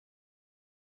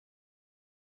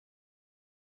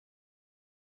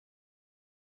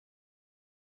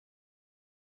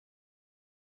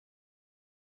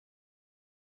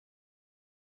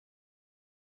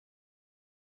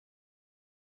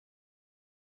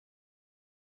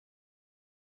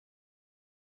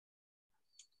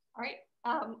All right.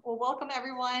 Well, welcome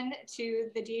everyone to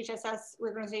the DHSS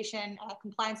Reorganization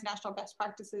Compliance National Best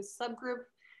Practices Subgroup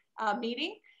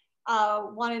meeting.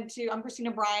 I'm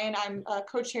Christina Bryan. I'm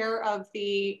co-chair of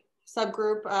the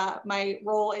subgroup. My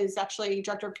role is actually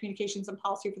Director of Communications and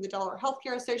Policy for the Delaware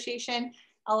Healthcare Association.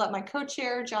 I'll let my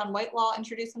co-chair, John Whitelaw,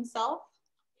 introduce himself.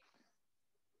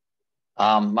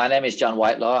 My name is John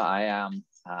Whitelaw. I am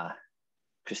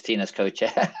Christina's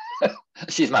co-chair.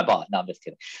 She's my boss. No, I'm just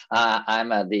kidding.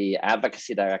 I'm the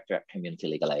Advocacy Director at Community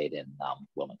Legal Aid in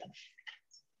Wilmington.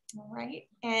 All right.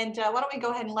 And why don't we go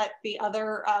ahead and let the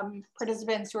other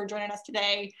participants who are joining us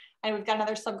today, and we've got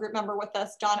another subgroup member with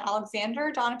us, Dawn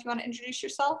Alexander. Dawn, if you want to introduce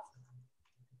yourself.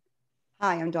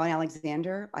 Hi, I'm Dawn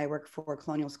Alexander. I work for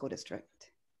Colonial School District.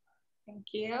 Thank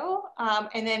you.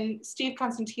 And then Steve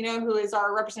Constantino, who is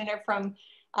our representative from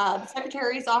the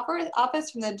Secretary's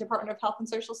office from the Department of Health and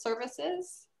Social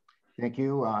Services. Thank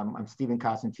you. I'm Stephen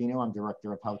Cosentino. I'm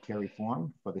Director of Healthcare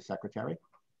Reform for the Secretary.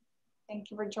 Thank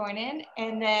you for joining.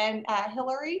 And then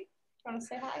Hillary, do you want to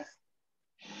say hi?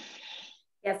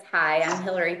 Yes, hi, I'm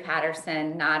Hillary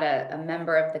Patterson, not a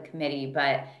member of the committee,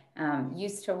 but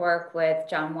used to work with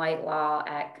John Whitelaw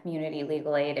at Community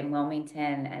Legal Aid in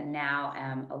Wilmington, and now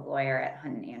am a lawyer at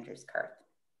Hunt & Andrews Kurth.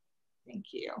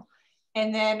 Thank you.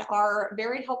 And then our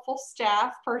very helpful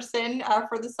staff person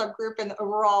for the subgroup and the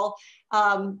overall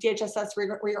DHSS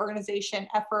reorganization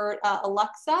effort,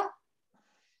 Alexa.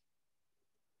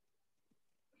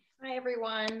 Hi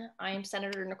everyone, I am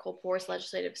Senator Nicole Porras,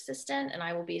 Legislative Assistant, and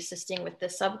I will be assisting with the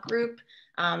subgroup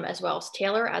as well as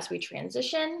Taylor as we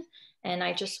transition. And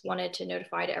I just wanted to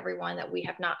notify to everyone that we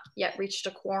have not yet reached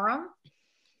a quorum.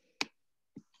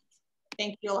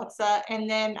 Thank you, Alexa. And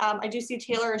then I do see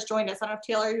Taylor has joined us. I don't know if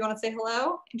Taylor, you want to say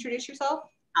hello, introduce yourself?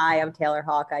 Hi, I'm Taylor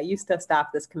Hawk. I used to staff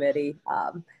this committee,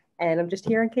 and I'm just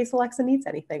here in case Alexa needs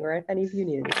anything or if any of you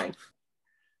need anything.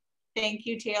 Thank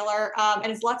you, Taylor. And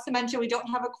as Alexa mentioned, we don't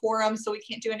have a quorum, so we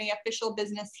can't do any official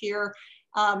business here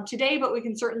today, but we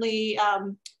can certainly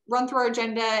run through our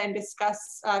agenda and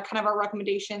discuss kind of our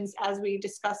recommendations as we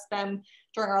discussed them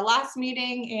during our last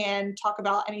meeting and talk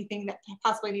about anything that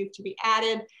possibly needs to be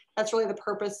added. That's really the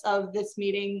purpose of this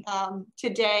meeting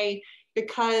today,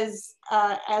 because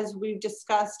as we've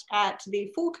discussed at the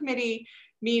full committee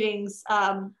meetings,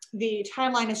 the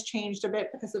timeline has changed a bit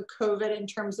because of COVID in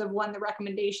terms of when the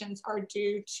recommendations are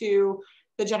due to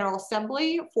the General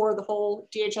Assembly for the whole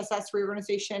DHSS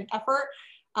reorganization effort.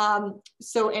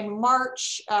 So in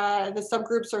March, the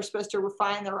subgroups are supposed to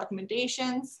refine their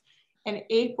recommendations. In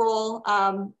April,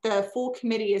 the full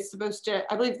committee is supposed to,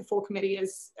 I believe the full committee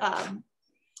is,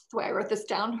 the way I wrote this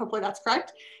down, hopefully that's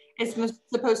correct, is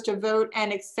supposed to vote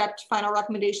and accept final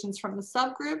recommendations from the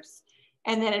subgroups.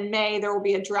 And then in May, there will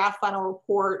be a draft final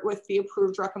report with the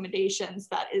approved recommendations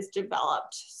that is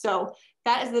developed. So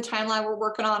that is the timeline we're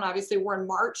working on. Obviously, we're in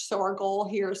March, so our goal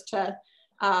here is to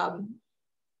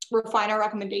refine our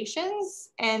recommendations.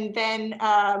 And then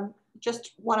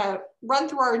just want to run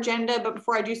through our agenda. But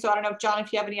before I do so, I don't know if, John,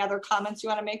 if you have any other comments you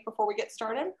want to make before we get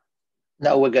started?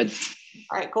 No, we're good.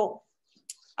 All right, cool.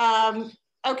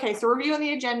 Okay, so reviewing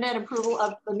the agenda and approval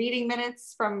of the meeting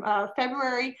minutes from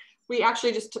February. We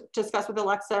actually just discussed with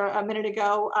Alexa a minute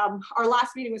ago. Our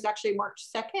last meeting was actually March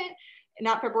 2nd,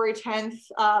 not February 10th.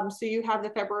 So you have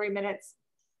the February minutes,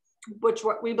 which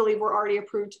we believe were already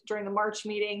approved during the March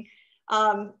meeting.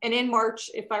 And in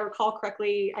March, if I recall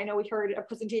correctly, I know we heard a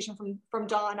presentation from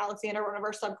Dawn Alexander, one of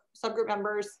our subgroup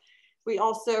members. We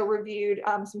also reviewed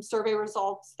some survey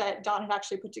results that Dawn had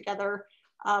actually put together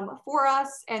for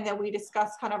us, and then we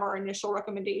discussed kind of our initial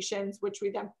recommendations, which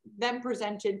we then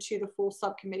presented to the full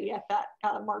subcommittee at that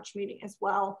March meeting as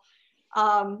well.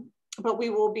 But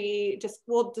we will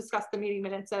we'll discuss the meeting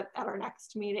minutes at our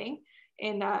next meeting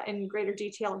in greater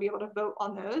detail and be able to vote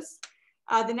on those.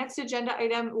 The next agenda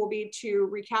item will be to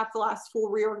recap the last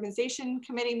full reorganization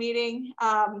committee meeting,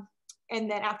 and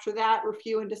then after that,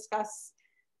 review and discuss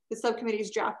the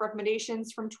subcommittee's draft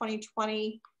recommendations from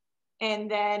 2020.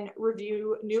 And then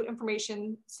review new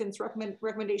information since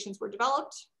recommendations were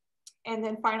developed. And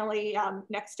then finally,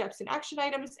 next steps and action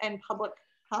items and public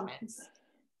comments.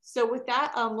 So with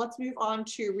that, let's move on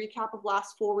to recap of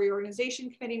last full reorganization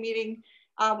committee meeting.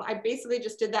 I basically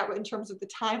just did that in terms of the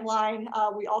timeline.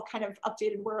 We all kind of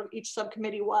updated where each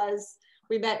subcommittee was.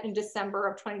 We met in December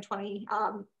of 2020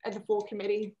 at the full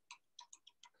committee.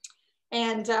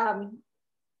 And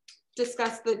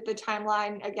discuss the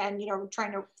timeline again,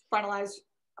 trying to finalize,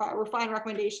 refine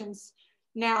recommendations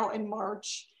now in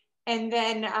March. And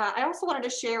then I also wanted to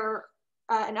share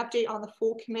an update on the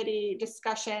full committee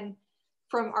discussion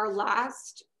from our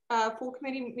last full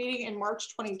committee meeting in March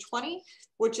 2020,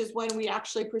 which is when we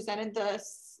actually presented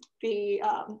the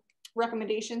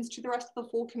recommendations to the rest of the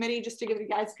full committee, just to give you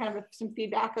guys kind of some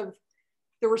feedback of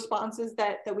the responses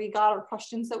that we got, or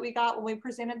questions that we got when we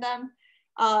presented them.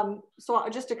 So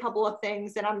just a couple of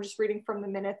things, and I'm just reading from the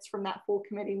minutes from that full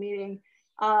committee meeting.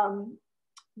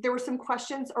 There were some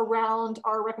questions around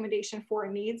our recommendation for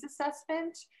a needs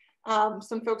assessment.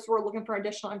 Some folks were looking for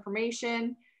additional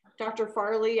information. Dr.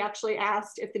 Farley actually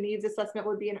asked if the needs assessment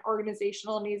would be an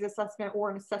organizational needs assessment or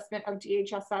an assessment of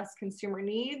DHSS consumer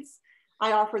needs.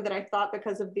 I offered that I thought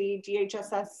because of the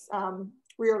DHSS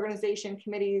reorganization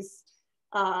committee's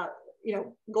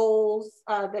goals,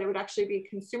 that it would actually be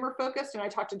consumer focused. And I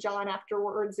talked to John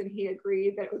afterwards, and he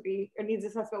agreed that it would be, a needs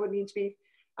assessment would need to be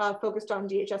focused on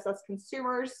DHSS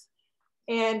consumers.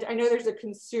 And I know there's a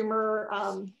consumer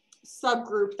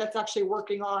subgroup that's actually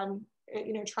working on,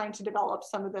 trying to develop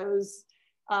some of those,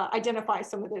 identify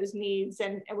some of those needs.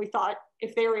 And we thought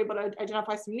if they were able to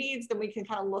identify some needs, then we can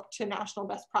kind of look to national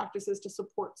best practices to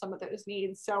support some of those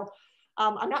needs. So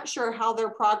I'm not sure how their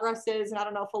progress is, and I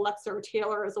don't know if Alexa or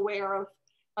Taylor is aware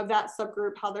of that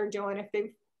subgroup, how they're doing, if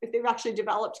they've actually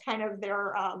developed kind of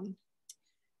their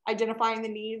identifying the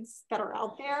needs that are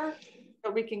out there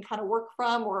that we can kind of work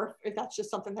from, or if that's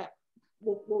just something that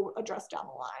we'll address down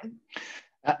the line.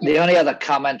 The only other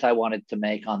comment I wanted to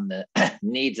make on the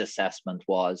needs assessment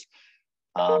was,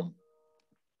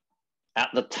 at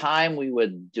the time we were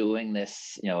doing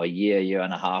this, a year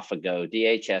and a half ago,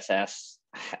 DHSS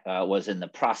was in the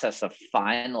process of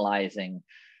finalizing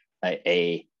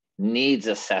a needs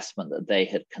assessment that they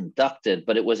had conducted,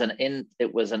 but it was an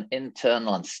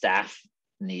internal and staff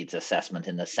needs assessment,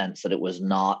 in the sense that it was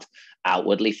not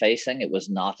outwardly facing. It was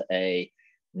not a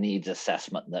needs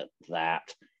assessment that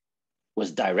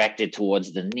was directed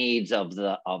towards the needs of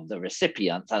the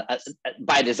recipient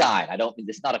by design. I don't mean,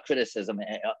 it's not a criticism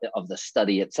of the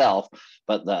study itself,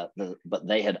 but but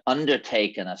they had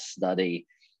undertaken a study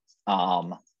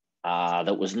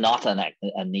that was not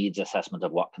a needs assessment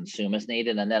of what consumers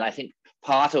needed. And then I think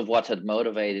part of what had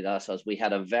motivated us was we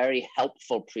had a very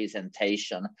helpful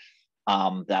presentation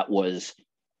that was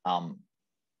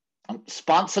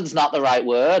sponsored's not the right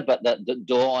word, but that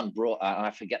Dawn brought, and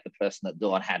I forget the person that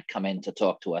Dawn had come in to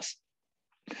talk to us.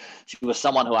 She was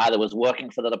someone who either was working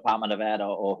for the Department of Ed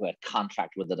or who had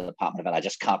contract with the Department of Ed. I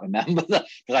just can't remember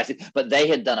precisely, but they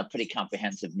had done a pretty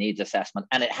comprehensive needs assessment,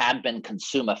 and it had been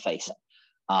consumer facing.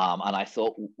 And I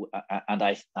thought,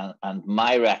 and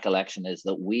my recollection is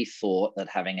that we thought that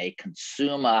having a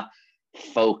consumer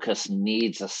focused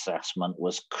needs assessment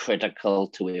was critical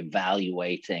to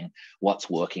evaluating what's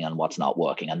working and what's not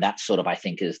working. And that sort of, I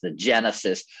think, is the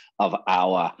genesis of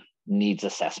our needs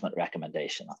assessment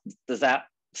recommendation. Does that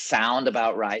sound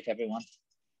about right, everyone?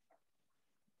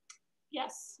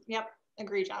 Yes, yep,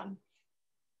 agree, John.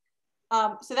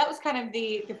 So that was kind of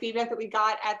the feedback that we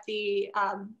got at the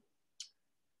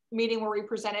meeting where we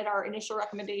presented our initial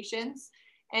recommendations.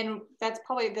 And that's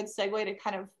probably a good segue to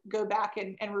kind of go back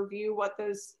and review what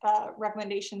those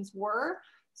recommendations were.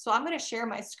 So I'm going to share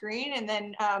my screen and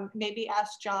then maybe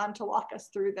ask John to walk us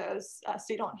through those so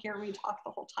you don't hear me talk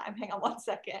the whole time. Hang on one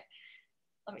second.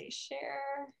 Let me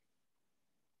share.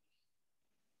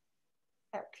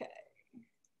 Okay.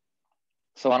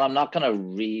 So, and I'm not going to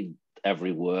read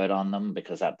every word on them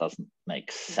because that doesn't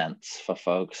make sense for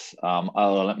folks.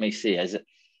 Oh, let me see. Is it?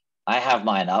 I have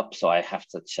mine up, so I have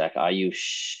to check. Are you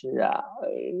sure?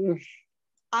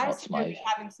 I'm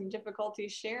having some difficulty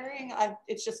sharing.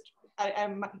 It's just,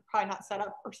 I'm probably not set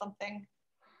up or something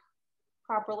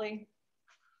properly.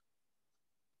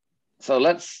 So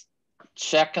let's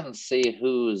check and see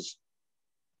who's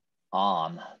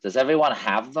on. Does everyone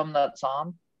have them that's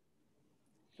on?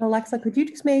 Alexa, could you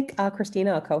just make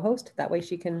Christina a co-host? That way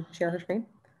she can share her screen.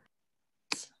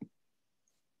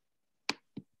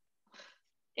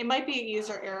 It might be a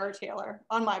user error, Taylor,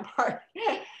 on my part.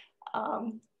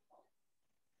 I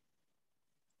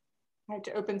had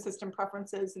to open system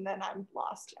preferences and then I'm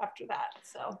lost after that.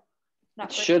 So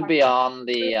it should be on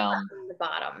the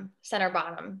bottom, center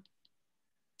bottom.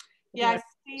 Yeah, I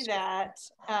see that.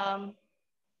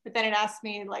 But then it asks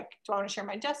me, like, do I want to share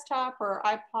my desktop or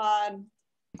iPod?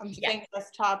 I'm saying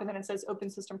desktop, and then it says open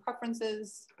system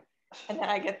preferences. And then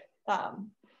I get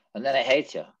and then it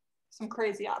hates you. Some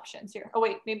crazy options here. Oh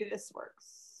wait, maybe this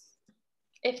works.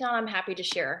 If not, I'm happy to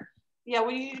share. Yeah,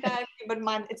 we do that. But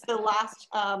mine, it's the last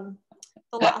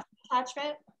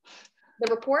attachment.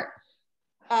 The report.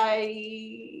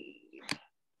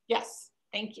 Yes,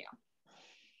 thank you.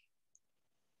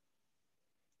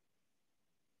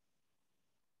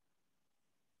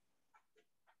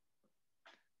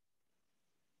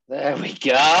 There we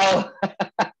go.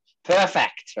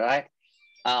 Perfect, right?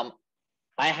 I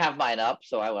have mine up,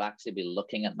 so I will actually be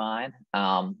looking at mine,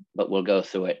 but we'll go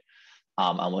through it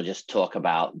and we'll just talk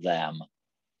about them.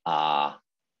 I'm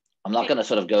not going to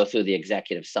sort of go through the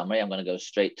executive summary. I'm going to go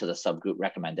straight to the subgroup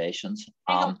recommendations.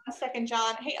 Hang on a second,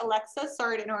 John. Hey, Alexa,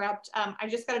 sorry to interrupt. I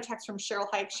just got a text from Cheryl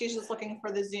Hike. She's just looking for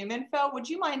the Zoom info. Would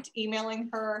you mind emailing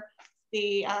her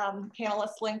the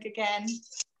panelist link again?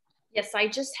 Yes, I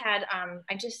just had,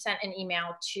 I just sent an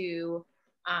email to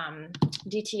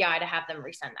DTI to have them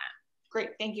resend that. Great,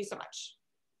 thank you so much.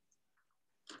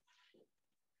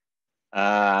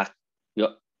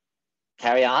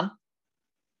 Carry on?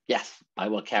 Yes, I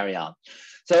will carry on.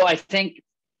 So I think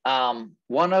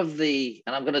one of the,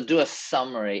 and I'm going to do a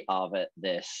summary of it,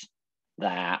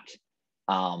 that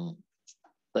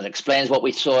explains what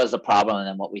we saw as the problem and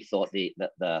then what we thought the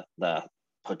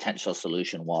potential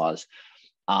solution was.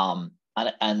 And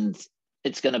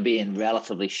it's going to be in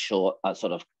relatively short,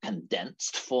 sort of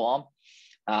condensed form.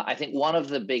 I think one of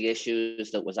the big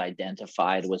issues that was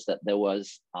identified was that there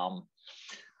was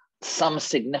some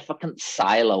significant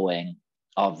siloing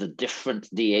of the different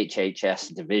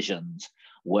DHHS divisions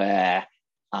where,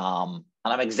 and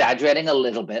I'm exaggerating a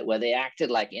little bit, where they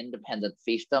acted like independent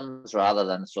fiefdoms rather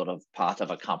than sort of part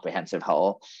of a comprehensive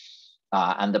whole.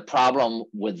 And the problem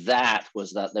with that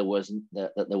was that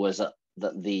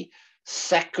the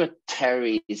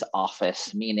secretary's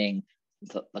office, meaning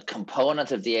the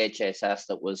component of DHSS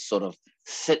that was sort of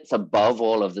sits above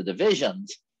all of the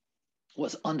divisions,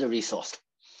 was under-resourced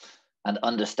and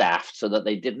understaffed, so that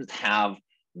they didn't have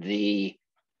the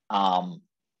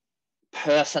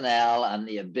personnel and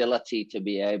the ability to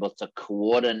be able to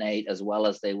coordinate as well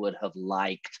as they would have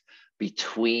liked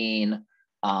between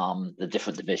the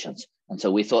different divisions. And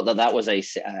so we thought that that was a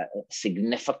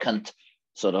significant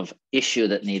sort of issue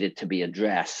that needed to be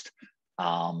addressed.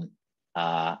 And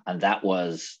that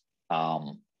was,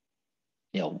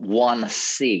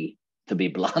 1C, to be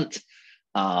blunt.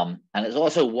 And it's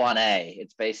also 1A.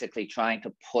 It's basically trying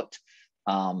to put,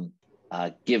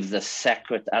 give the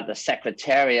at the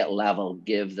secretariat level,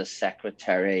 give the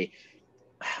secretary,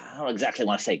 I don't exactly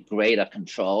want to say greater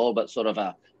control, but sort of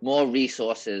more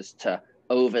resources to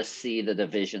oversee the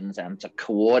divisions and to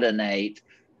coordinate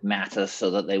matters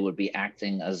so that they would be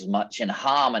acting as much in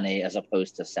harmony as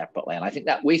opposed to separately. And I think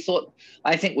that we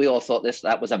all thought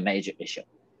that was a major issue.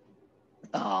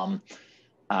 And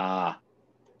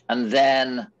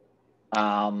then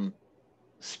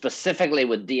specifically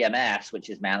with DMS, which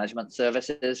is management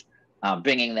services,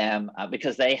 bringing them,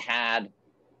 because they had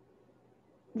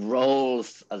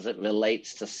roles as it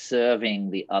relates to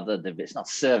serving the other divisions, not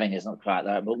serving isn't quite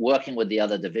right, but working with the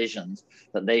other divisions,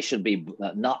 that they should be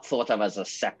not thought of as a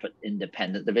separate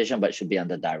independent division, but should be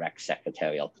under direct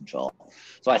secretarial control.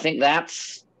 So I think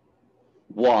that's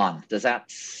one. Does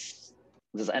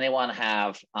anyone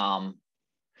have, oh,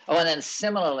 and then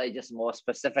similarly, just more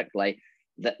specifically,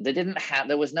 that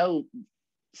there was no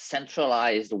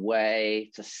centralized way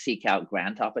to seek out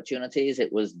grant opportunities.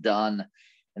 It was done,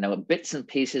 bits and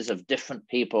pieces of different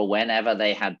people whenever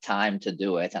they had time to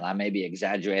do it. And I may be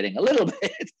exaggerating a little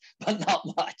bit, but not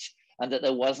much. And that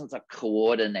there wasn't a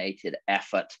coordinated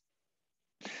effort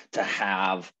to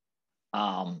have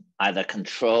either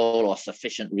control or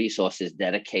sufficient resources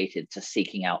dedicated to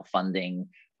seeking out funding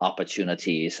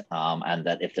opportunities. And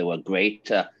that if there were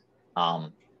greater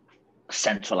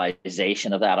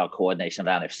centralization of that or coordination of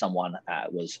that, if someone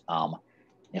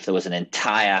if there was an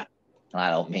entire, and I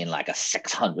don't mean like a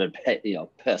 600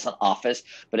 person office,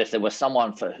 but if there was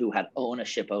someone who had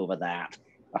ownership over that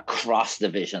across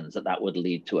divisions, that would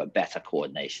lead to a better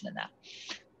coordination in that.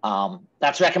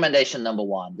 That's recommendation number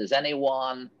one. Does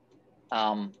anyone,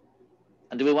 and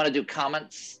do we want to do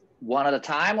comments one at a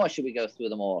time, or should we go through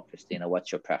them all? Christina,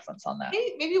 what's your preference on that?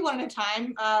 Maybe one at a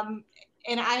time.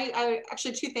 And I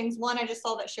actually, two things. One, I just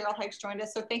saw that Cheryl Hikes joined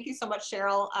us. So thank you so much,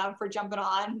 Cheryl, for jumping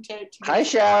on. Hi,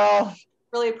 Cheryl.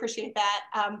 Really appreciate that.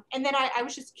 And then I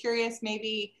was just curious,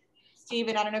 maybe,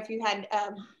 Stephen, I don't know if you had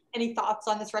any thoughts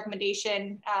on this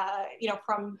recommendation,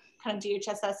 from kind of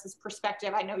DHSS's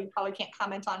perspective. I know you probably can't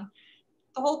comment on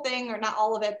the whole thing or not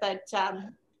all of it, but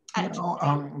I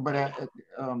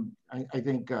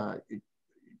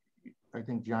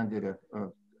think John did a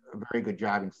very good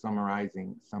job in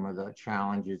summarizing some of the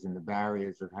challenges and the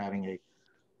barriers of having a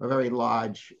very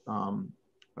large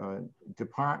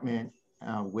department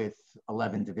with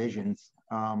 11 divisions.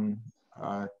 And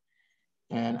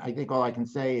I think all I can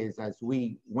say is, as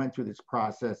we went through this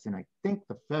process, and I think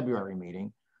the February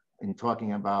meeting, in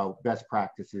talking about best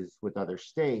practices with other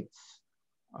states,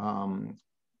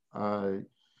 I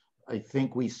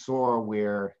think we saw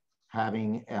where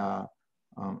having a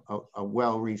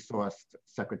well-resourced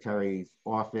secretary's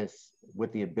office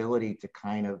with the ability to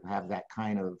kind of have that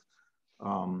kind of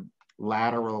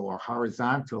lateral or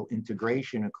horizontal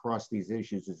integration across these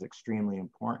issues is extremely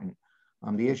important.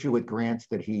 The issue with grants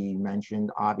that he mentioned,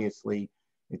 obviously,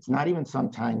 it's not even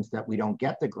sometimes that we don't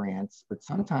get the grants, but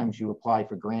sometimes you apply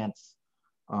for grants,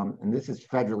 and this is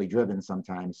federally driven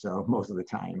sometimes, so most of the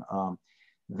time,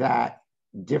 that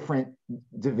different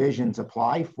divisions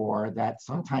apply for that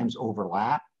sometimes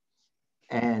overlap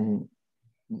and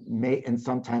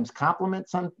sometimes complement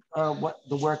what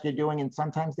the work you're doing, and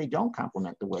sometimes they don't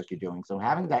complement the work you're doing. So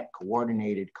having that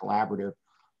coordinated, collaborative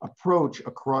approach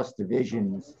across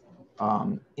divisions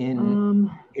I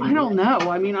don't know.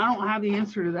 I mean, I don't have the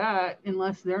answer to that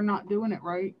unless they're not doing it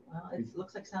right. Well, it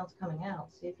looks like sound's coming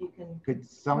out. See if you can. Could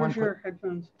someone Where's your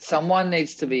headphones? Someone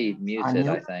needs to be muted,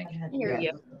 I think. Hear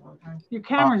you. Your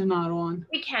camera's not on.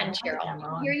 We can,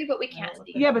 Cheryl. We hear you, but we can't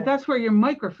see you. Yeah, but that's where your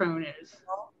microphone is.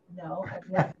 No,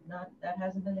 that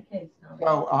hasn't been the case.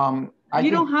 No. So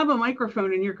you don't have a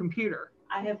microphone in your computer.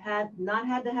 I have not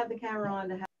had to have the camera on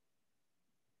to have.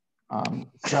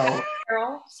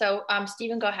 Cheryl, so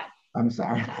Stephen, go ahead. I'm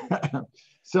sorry.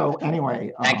 So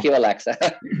anyway. Thank you, Alexa.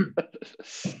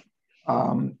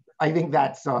 I think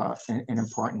that's an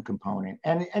important component.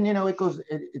 And you know,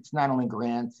 it's not only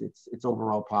grants, it's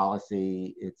overall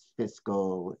policy, it's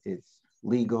fiscal, it's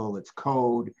legal, it's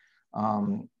code.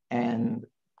 And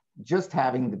just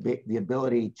having the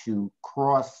ability to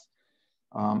cross,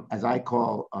 as I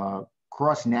call,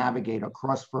 cross-navigate or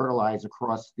cross-fertilize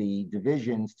across the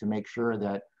divisions to make sure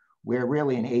that we're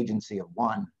really an agency of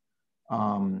one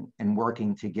and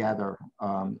working together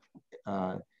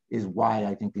is why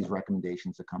I think these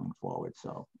recommendations are coming forward.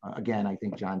 So again, I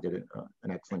think John did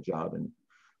an excellent job in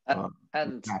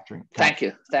capturing. Thank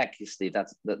you, Steve.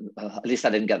 At least I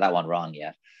didn't get that one wrong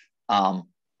yet.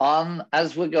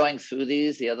 As we're going through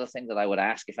these, the other thing that I would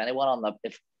ask, if anyone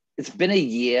if it's been a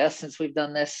year since we've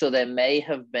done this, so there may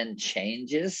have been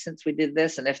changes since we did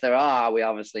this. And if there are, we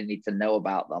obviously need to know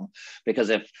about them, because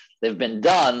if they've been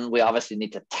done, we obviously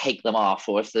need to take them off.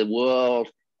 Or if the world,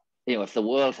 if the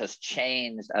world has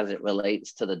changed as it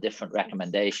relates to the different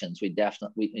recommendations, we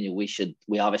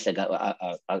obviously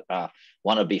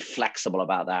want to be flexible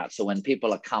about that. So when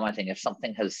people are commenting, if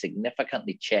something has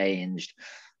significantly changed,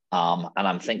 and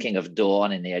I'm thinking of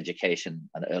Dawn in the education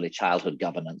and early childhood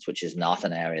governance, which is not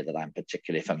an area that I'm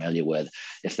particularly familiar with.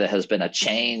 If there has been a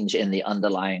change in the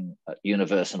underlying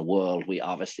universe and world, we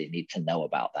obviously need to know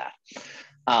about that.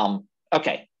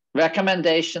 Okay,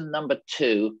 recommendation number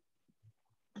 2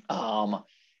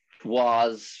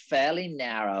 was fairly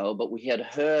narrow, but we had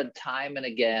heard time and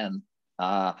again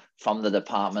from the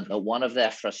department that one of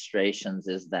their frustrations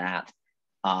is that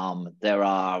there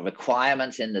are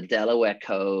requirements in the Delaware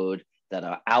Code that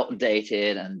are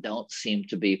outdated and don't seem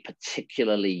to be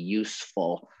particularly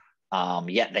useful,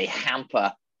 yet they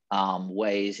hamper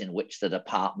ways in which the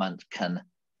department can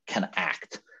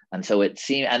act. And so it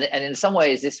seemed, and in some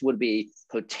ways, this would be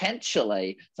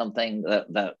potentially something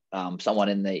that someone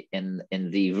in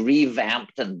the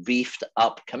revamped and beefed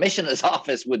up commissioner's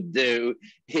office would do,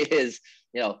 is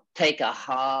take a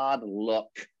hard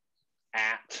look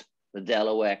at the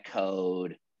Delaware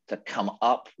Code to come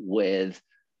up with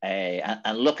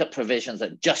and look at provisions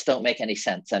that just don't make any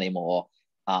sense anymore,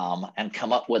 and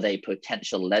come up with a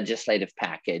potential legislative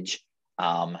package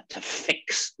to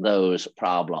fix those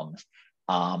problems.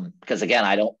 Because again,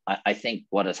 I think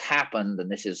what has happened, and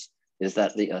this is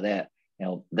that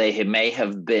they may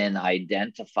have been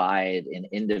identified in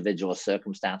individual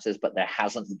circumstances, but there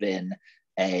hasn't been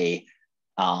a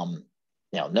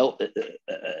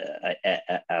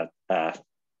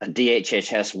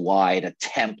DHSS-wide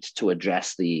attempt to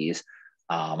address these,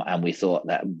 and we thought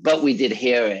that, but we did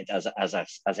hear it as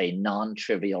a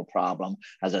non-trivial problem,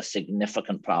 as a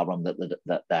significant problem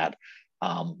that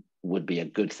would be a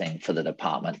good thing for the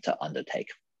department to undertake.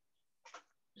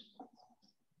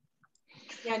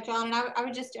 Yeah, John, and I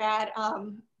would just add,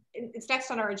 it's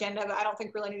next on our agenda, but I don't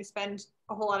think we really need to spend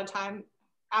a whole lot of time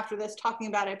after this talking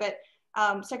about it. But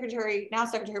Secretary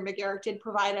McGarrett did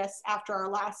provide us after our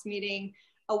last meeting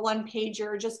a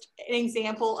one-pager, just an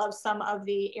example of some of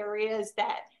the areas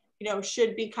that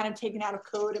should be kind of taken out of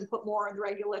code and put more in the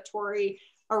regulatory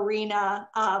arena.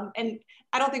 And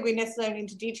I don't think we necessarily need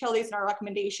to detail these in our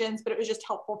recommendations, but it was just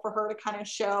helpful for her to kind of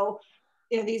show,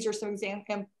 these are some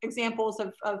examples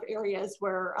of areas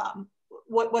where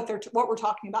what we're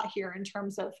talking about here in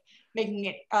terms of making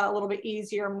it a little bit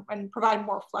easier and providing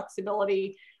more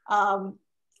flexibility.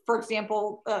 For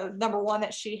example, number 1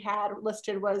 that she had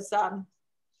listed was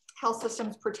health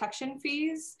systems protection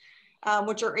fees.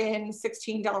 which are in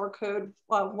 16 Delaware Code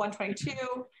 122.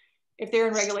 If they're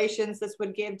in regulations, this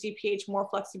would give DPH more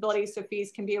flexibility so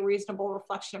fees can be a reasonable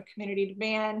reflection of community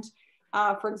demand.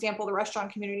 For example, the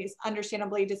restaurant community is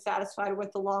understandably dissatisfied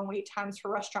with the long wait times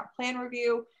for restaurant plan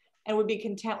review and would be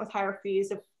content with higher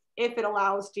fees if it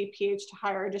allows DPH to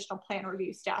hire additional plan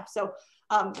review staff. So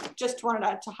just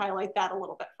wanted to highlight that a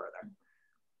little bit further.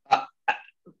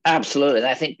 Absolutely. And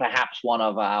I think perhaps one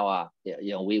of our,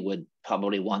 we would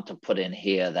probably want to put in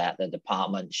here that the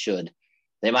department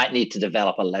they might need to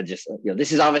develop a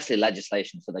this is obviously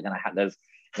legislation, so they're going to have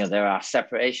there are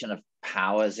separation of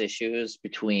powers issues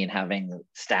between having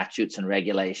statutes and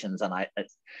regulations. And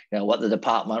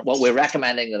what we're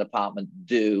recommending the department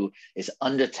do is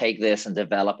undertake this and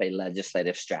develop a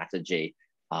legislative strategy,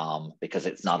 because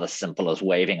it's not as simple as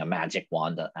waving a magic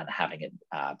wand and having it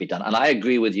be done. And I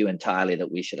agree with you entirely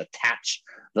that we should attach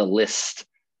the list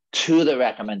to the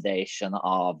recommendation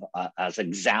of as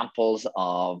examples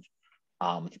of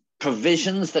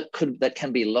provisions that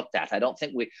can be looked at. I don't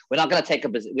think we're not going to take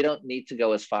we don't need to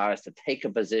go as far as to take a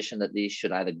position that these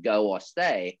should either go or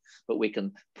stay, but we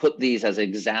can put these as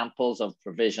examples of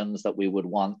provisions that we would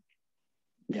want,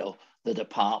 the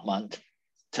department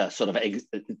to sort of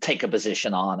take a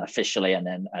position on officially, and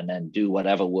then do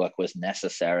whatever work was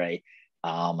necessary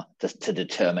to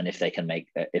determine if they can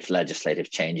if legislative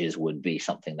changes would be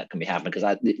something that can be happening. Because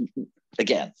that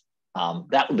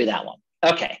would be that one.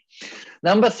 Okay,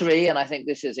 number 3, and I think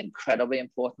this is incredibly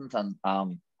important,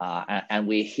 and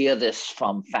we hear this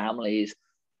from families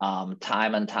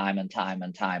time and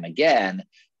time again,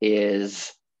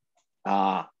 is,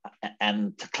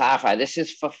 and to clarify, this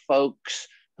is for folks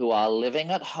who are living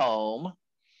at home,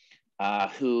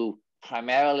 who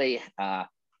primarily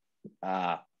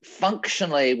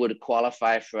functionally would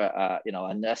qualify for a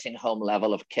nursing home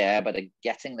level of care, but are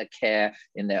getting the care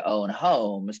in their own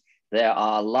homes. There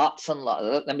are lots and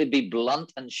lots. Let me be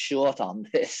blunt and short on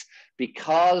this,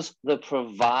 because the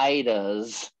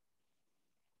providers,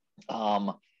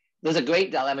 there's a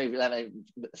great deal, let me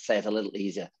say it a little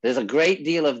easier. There's a great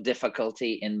deal of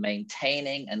difficulty in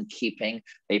maintaining and keeping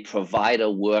a provider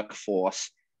workforce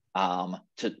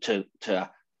to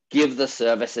give the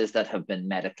services that have been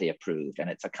medically approved. And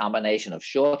it's a combination of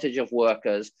shortage of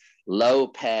workers, low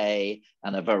pay,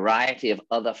 and a variety of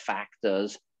other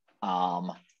factors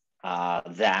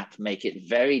that make it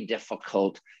very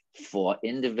difficult for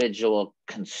individual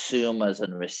consumers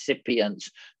and recipients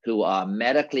who are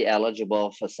medically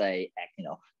eligible for, say,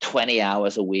 20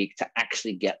 hours a week to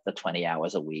actually get the 20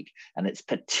 hours a week. And it's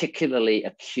particularly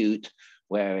acute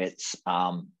where it's,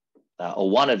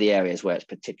 or one of the areas where it's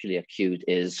particularly acute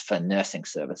is for nursing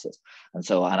services. And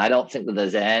I don't think that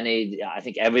there's I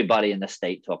think everybody in the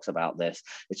state talks about this.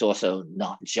 It's also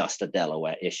not just a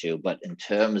Delaware issue, but in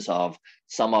terms of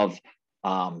some of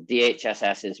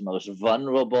DHSS's most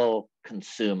vulnerable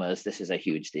consumers, this is a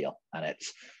huge deal. And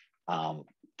it's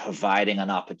providing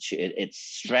an opportunity, it's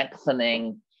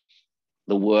strengthening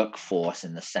the workforce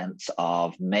in the sense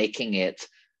of making it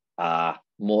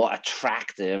more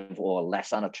attractive or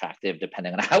less unattractive,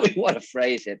 depending on how we want to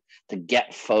phrase it, to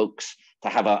get folks to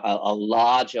have a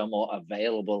larger, more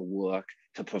available work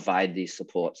to provide these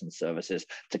supports and services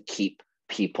to keep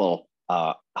people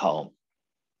home.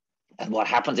 And what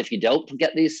happens if you don't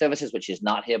get these services, which is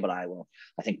not here, but I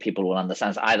think people will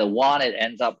understand. Either one, it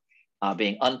ends up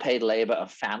being unpaid labor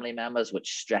of family members,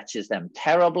 which stretches them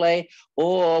terribly,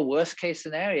 or worst case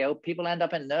scenario, people end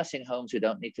up in nursing homes who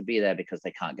don't need to be there because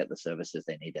they can't get the services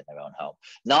they need in their own home.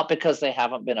 Not because they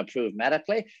haven't been approved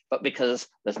medically, but because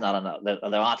there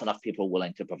aren't enough people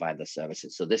willing to provide the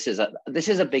services. So this is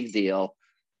a big deal.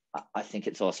 I think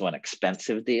it's also an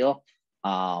expensive deal,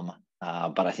 but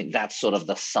I think that's sort of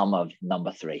the sum of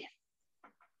number 3.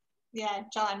 Yeah,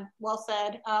 John, well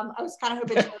said. I was kind of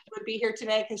hoping she would be here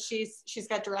today because she's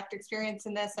got direct experience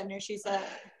in this. I know she's a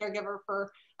caregiver for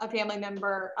a family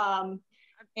member.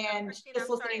 And just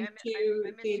listening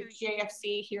to the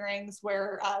JFC hearings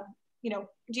where,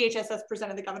 DHSS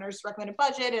presented the governor's recommended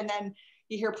budget, and then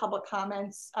you hear public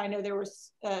comments. I know there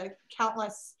was a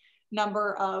countless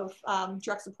number of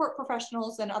direct support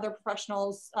professionals and other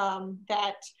professionals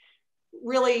that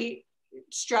really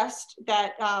stressed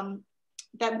that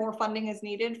that more funding is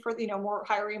needed for, more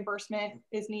higher reimbursement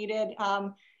is needed,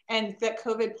 and that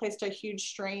COVID placed a huge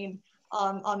strain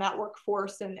on that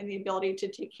workforce and the ability to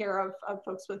take care of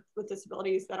folks with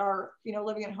disabilities that are,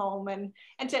 living at home, and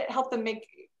to help them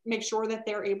make sure that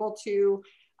they're able to,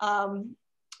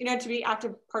 to be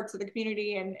active parts of the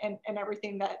community and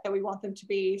everything that we want them to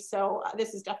be. So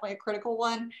this is definitely a critical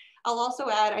one. I'll also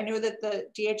add, I know that the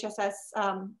DHSS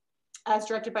as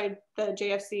directed by the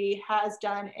JFC, has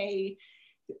done a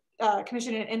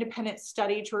commissioned an independent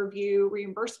study to review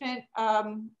reimbursement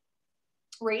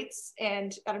rates.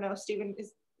 And I don't know, Stephen,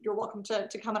 you're welcome to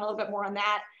comment a little bit more on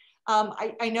that.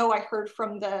 I know I heard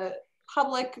from the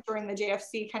public during the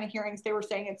JFC kind of hearings, they were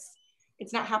saying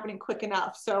it's not happening quick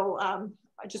enough. So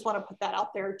I just want to put that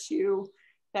out there too,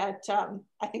 that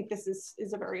I think this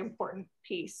is a very important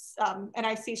piece. And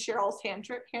I see Cheryl's hand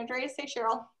raised. Hey,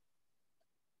 Cheryl.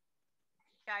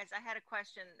 Guys, I had a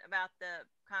question about the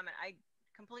comment. I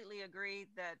completely agree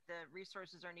that the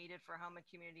resources are needed for home and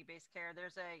community-based care.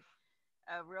 There's a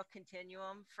real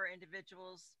continuum for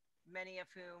individuals, many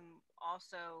of whom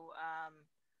also,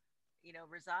 you know,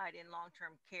 reside in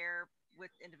long-term care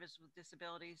with individuals with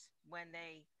disabilities when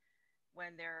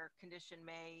their condition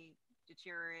may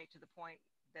deteriorate to the point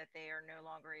that they are no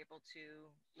longer able to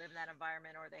live in that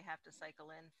environment, or they have to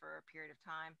cycle in for a period of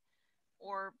time,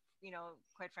 or, you know,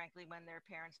 quite frankly, when their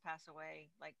parents pass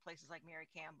away, like places like Mary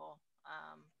Campbell,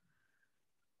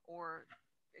 or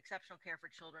exceptional care for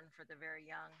children for the very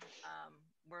young.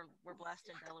 We're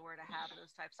blessed in Delaware to have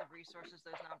those types of resources,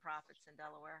 those nonprofits in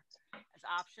Delaware as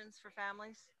options for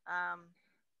families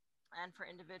and for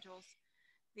individuals.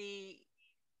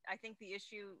 I think the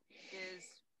issue is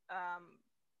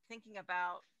thinking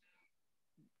about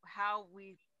how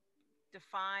we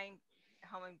define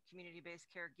home and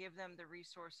community-based care, give them the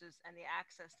resources and the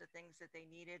access to things that they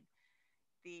needed,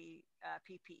 the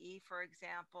PPE, for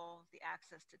example, the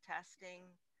access to testing.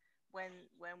 When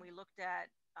we looked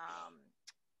at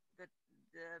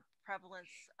the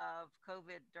prevalence of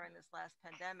COVID during this last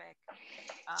pandemic,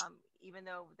 even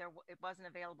though it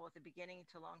wasn't available at the beginning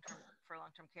to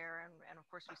long-term care, and of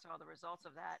course we saw the results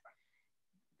of that,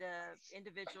 the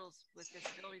individuals with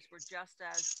disabilities were just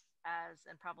as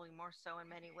and probably more so in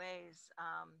many ways,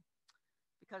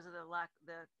 because of the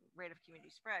rate of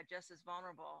community spread, just as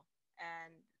vulnerable.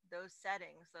 And those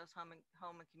settings, those home and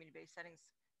community-based settings,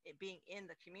 it being in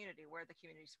the community where the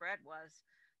community spread was,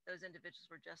 those individuals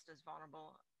were just as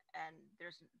vulnerable. And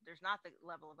there's not the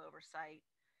level of oversight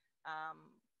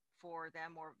for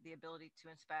them, or the ability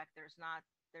to inspect. There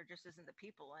just isn't the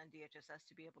people in DHSS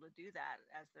to be able to do that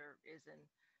as there is in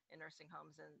nursing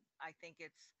homes. And I think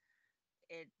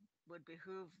it would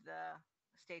behoove the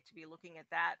state to be looking at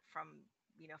that from,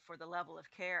 you know, for the level of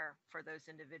care for those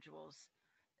individuals.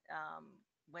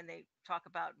 When they talk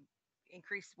about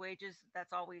increased wages,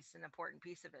 that's always an important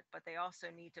piece of it, but they also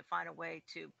need to find a way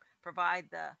to provide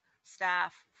the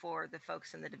staff for the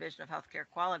folks in the Division of Healthcare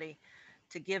Quality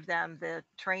to give them the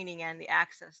training and the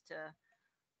access to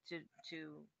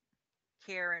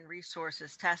care and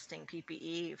resources, testing,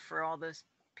 PPE for all those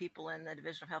people in the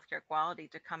Division of Healthcare Quality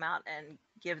to come out and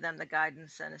give them the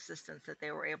guidance and assistance that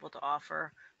they were able to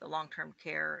offer the long-term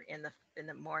care in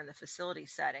the facility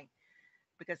setting,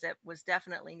 because it was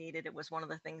definitely needed. It was one of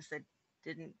the things that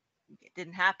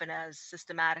didn't happen as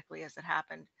systematically as it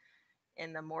happened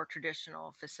in the more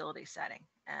traditional facility setting.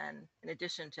 And in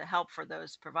addition to help for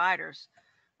those providers,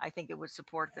 I think it would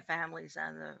support the families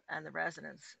and the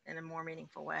residents in a more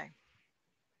meaningful way.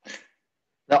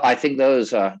 No, I think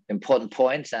those are important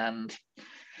points, and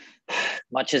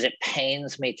much as it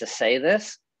pains me to say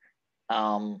this,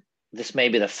 this may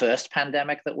be the first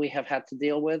pandemic that we have had to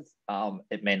deal with.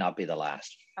 It may not be the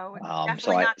last. Oh, it's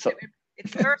definitely not.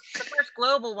 It's the first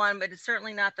global one, but it's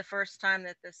certainly not the first time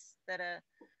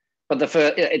But the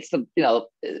first, it's the, you know,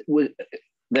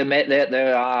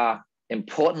 there are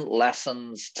important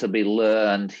lessons to be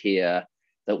learned here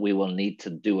that we will need to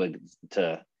do and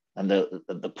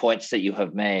the points that you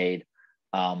have made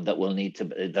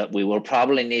that we will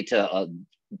probably need to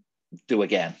do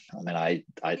again. I mean,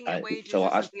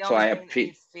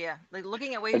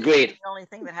 looking at wages agreed. is the only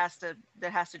thing that has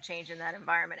to change in that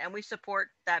environment, and we support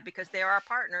that because they are our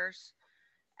partners,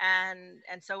 and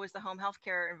so is the home health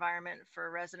care environment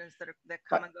for residents that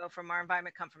come and go from our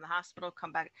environment, come from the hospital,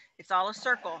 come back. It's all a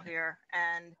circle here,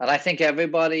 and I think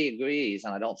everybody agrees,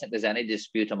 and I don't think there's any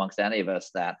dispute amongst any of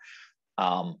us that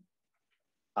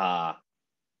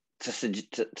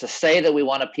to say that we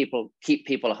want to keep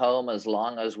people home as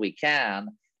long as we can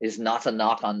is not a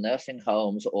knock on nursing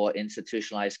homes or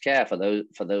institutionalized care for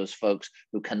those folks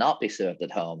who cannot be served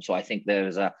at home. So I think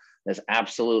there's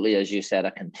absolutely, as you said,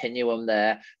 a continuum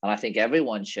there, and I think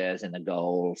everyone shares in the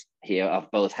goals here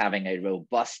of both having a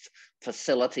robust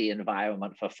facility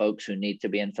environment for folks who need to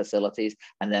be in facilities,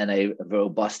 and then a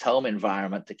robust home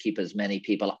environment to keep as many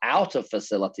people out of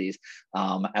facilities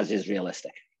as is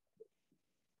realistic.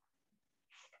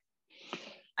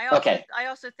 I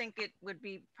also think it would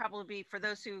be probably for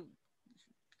those who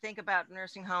think about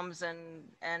nursing homes, and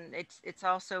it's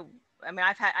also, I mean,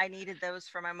 I needed those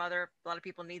for my mother. A lot of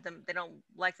people need them. They don't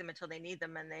like them until they need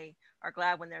them, and they are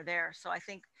glad when they're there. So I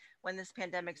think when this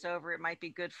pandemic's over, it might be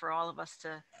good for all of us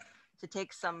to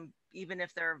take some, even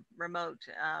if they're remote,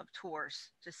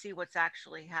 tours to see what's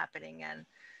actually happening and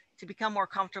to become more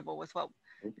comfortable with what,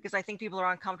 because I think people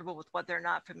are uncomfortable with what they're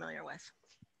not familiar with.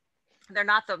 They're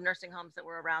not the nursing homes that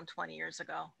were around 20 years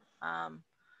ago.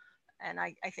 And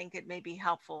I think it may be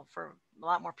helpful for a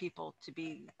lot more people to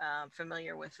be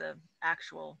familiar with the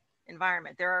actual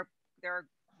environment. There are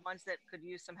ones that could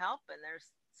use some help, and there's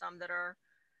some that are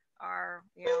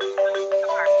you know,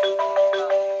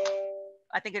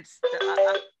 I think it's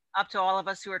up to all of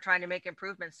us who are trying to make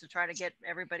improvements to try to get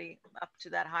everybody up to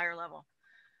that higher level.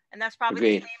 And that's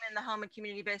probably the same in the home and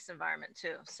community-based environment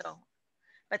too. So,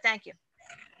 but thank you.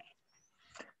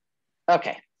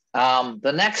 Okay,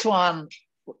 the next one,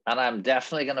 and I'm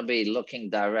definitely going to be looking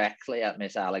directly at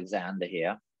Miss Alexander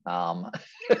here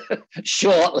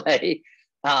shortly.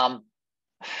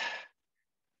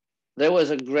 There was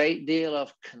a great deal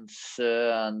of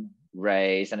concern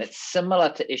raised, and it's similar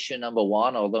to issue number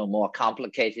one, although more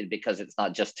complicated because it's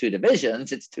not just two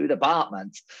divisions, it's two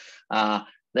departments.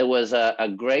 There was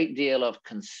a great deal of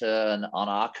concern on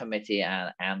our committee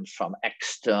and from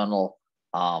external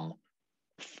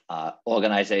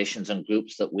organizations and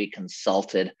groups that we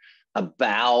consulted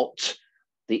about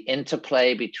the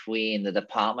interplay between the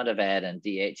Department of Ed and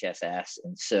DHSS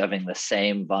in serving the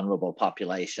same vulnerable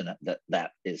population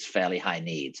that is fairly high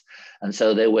needs. And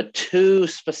so there were two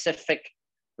specific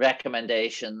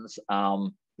recommendations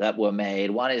that were made.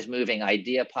 One is moving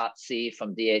IDEA Part C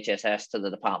from DHSS to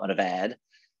the Department of Ed,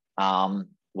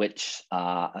 which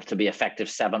to be effective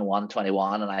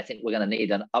 7/1/21. And I think we're going to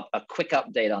need a quick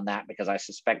update on that because I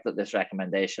suspect that this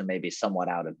recommendation may be somewhat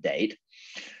out of date.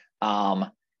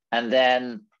 And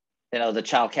then, you know, the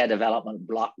Child Care Development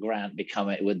Block Grant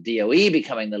with DOE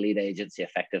becoming the lead agency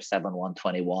effective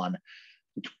 7/1/21.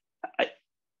 I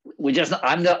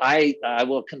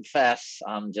will confess,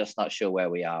 I'm just not sure where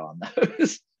we are on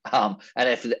those. And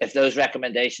if those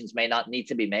recommendations may not need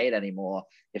to be made anymore,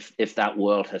 if that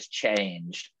world has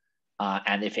changed,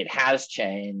 and if it has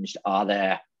changed, are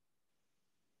there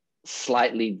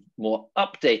slightly more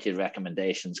updated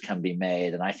recommendations can be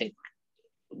made? And I think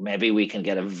maybe we can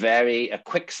get a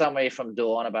quick summary from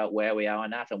Dawn about where we are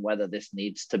on that and whether this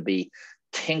needs to be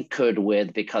tinkered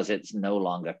with because it's no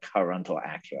longer current or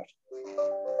accurate.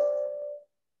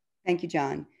 Thank you,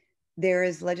 John. There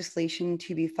is legislation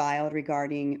to be filed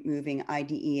regarding moving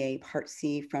IDEA Part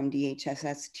C from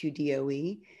DHSS to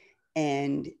DOE,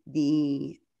 and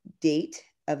the date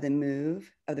of the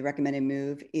move, of the recommended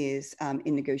move, is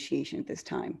in negotiation at this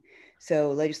time.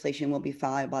 So legislation will be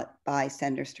filed by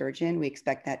Senator Sturgeon. We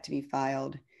expect that to be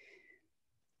filed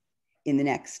in the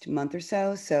next month or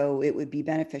so. So it would be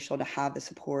beneficial to have the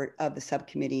support of the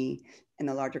subcommittee and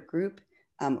the larger group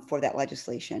for that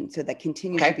legislation. So that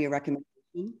continues to be a recommendation.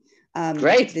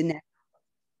 Great.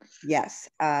 Yes.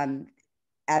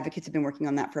 Advocates have been working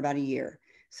on that for about a year.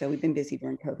 So we've been busy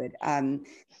during COVID. And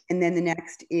then the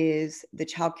next is the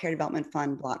Child Care Development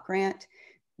Fund Block Grant.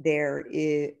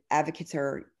 Advocates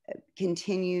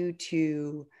continue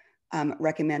to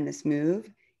recommend this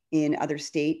move. In other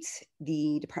states,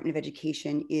 the Department of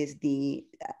Education is the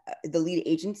lead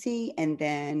agency, and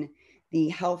then the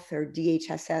health or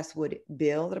DHSS would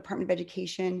bill the Department of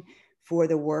Education for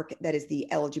the work that is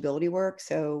the eligibility work.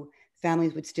 So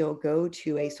families would still go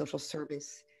to a social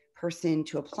service person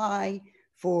to apply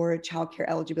for childcare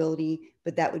eligibility,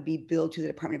 but that would be billed to the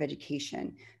Department of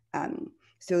Education.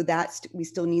 So we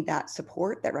still need that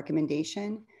support, that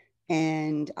recommendation.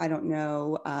 And I don't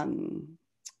know,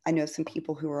 I know some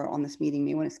people who are on this meeting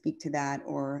may want to speak to that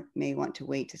or may want to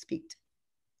wait to speak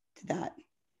to that.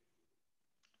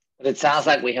 But it sounds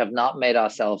like we have not made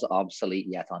ourselves obsolete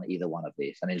yet on either one of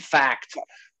these. And in fact,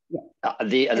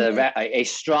 a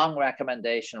strong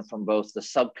recommendation from both the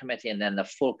subcommittee and then the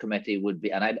full committee would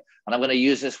be, and I'm going to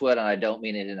use this word, and I don't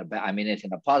mean it I mean it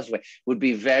in a positive way, would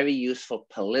be very useful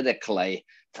politically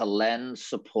to lend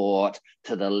support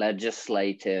to the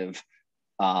legislative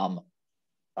goal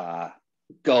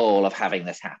of having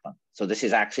this happen. So this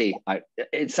is actually,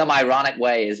 in some ironic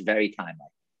way, is very timely.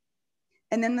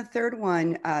 And then the third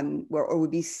one, or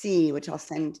would be C, which I'll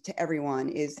send to everyone,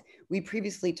 is we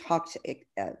previously talked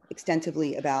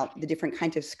extensively about the different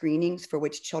kinds of screenings for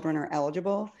which children are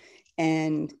eligible.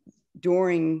 And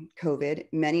during COVID,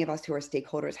 many of us who are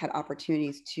stakeholders had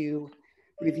opportunities to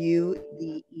review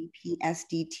the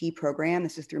EPSDT program.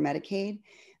 This is through Medicaid,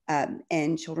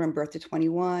 and children birth to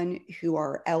 21 who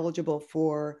are eligible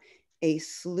for a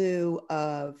slew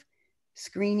of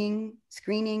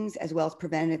screenings as well as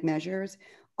preventative measures,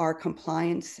 our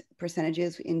compliance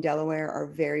percentages in Delaware are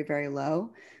very, very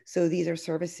low. So these are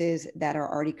services that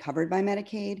are already covered by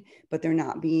Medicaid, but they're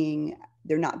not being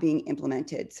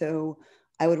implemented. So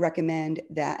I would recommend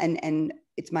that, and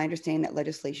it's my understanding that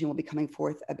legislation will be coming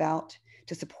forth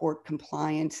to support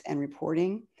compliance and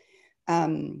reporting.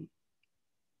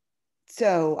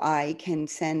 So I can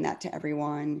send that to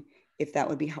everyone if that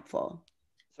would be helpful.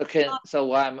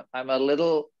 So I'm a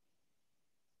little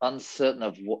uncertain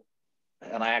of what,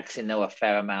 and I actually know a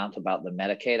fair amount about the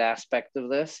Medicaid aspect of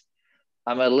this.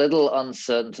 I'm a little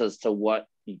uncertain as to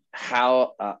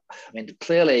how. I mean,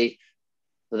 clearly,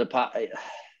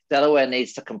 Delaware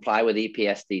needs to comply with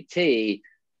EPSDT,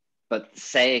 but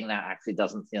saying that actually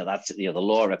doesn't. That's the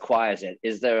law requires it.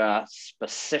 Is there a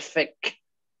specific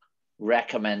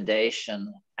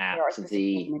recommendation at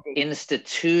the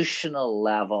institutional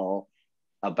level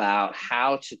about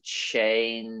how to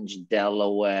change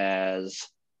Delaware's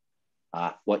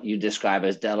what you describe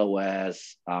as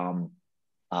Delaware's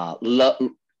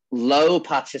low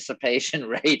participation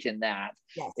rate in that?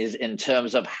 Yes. Is in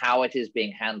terms of how it is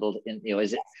being handled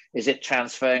is it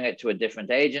transferring it to a different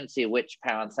agency, which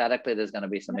parenthetically there's going to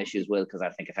be some issues with, because I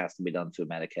think it has to be done through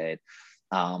Medicaid.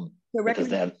 The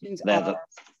recommendations go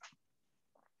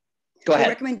ahead. The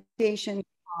recommendations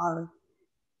are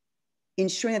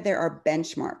ensuring that there are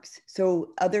benchmarks.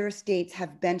 So other states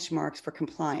have benchmarks for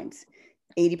compliance.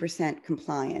 80%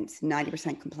 compliance,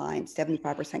 90% compliance,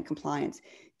 75% compliance.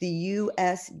 The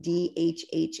US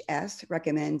DHSS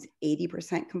recommends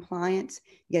 80% compliance,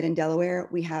 yet in Delaware,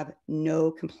 we have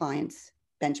no compliance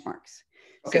benchmarks.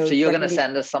 Okay, so you're going to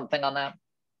send us something on that?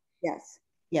 Yes,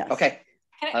 yes. Okay,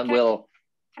 and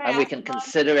we can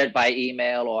consider it by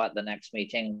email or at the next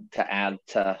meeting to add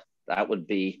to, that would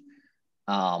be,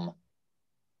 yes,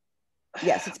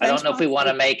 it's I don't know if we want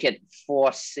to make it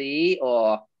 4C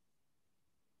or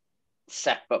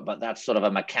separate, but that's sort of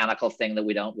a mechanical thing that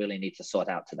we don't really need to sort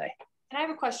out today. And I have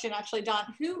a question, actually, Don.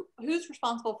 Who's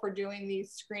responsible for doing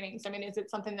these screenings? I mean, is it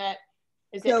something that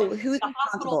who's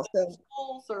responsible?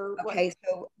 Schools or okay, what?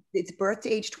 So it's birth to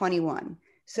age 21.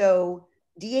 So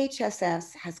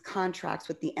DHSS has contracts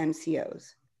with the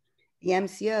MCOs. The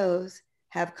MCOs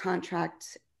have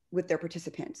contracts with their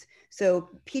participants. So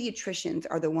pediatricians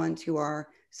are the ones who are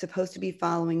supposed to be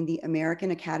following the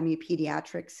American Academy of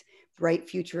Pediatrics Bright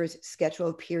Futures schedule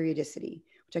of periodicity,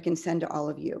 which I can send to all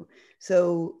of you.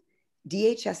 So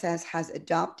DHSS has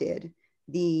adopted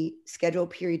the schedule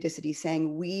of periodicity,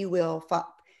 saying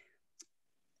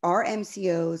our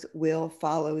MCOs will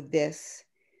follow this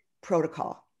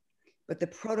protocol, but the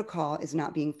protocol is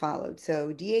not being followed.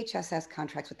 So DHSS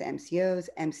contracts with the MCOs,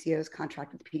 MCOs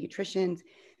contract with the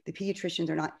pediatricians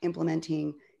are not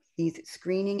implementing these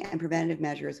screening and preventative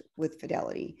measures with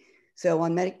fidelity. So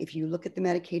if you look at the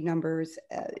Medicaid numbers,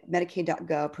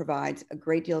 Medicaid.gov provides a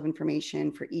great deal of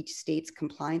information for each state's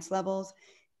compliance levels.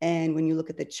 And when you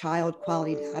look at the child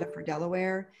quality data for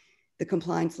Delaware, the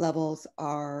compliance levels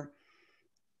are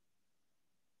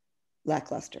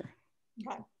lackluster.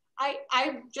 Okay.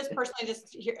 I just personally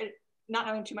not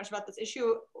knowing too much about this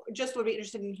issue, just would be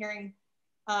interested in hearing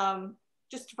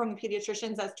just from the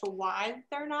pediatricians as to why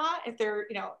they're not, if they're,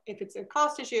 if it's a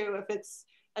cost issue, if it's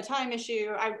a time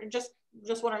issue. I just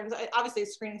wondering, obviously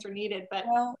screenings are needed, but.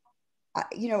 Well,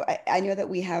 I know that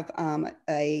we have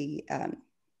a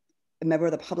member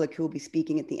of the public who will be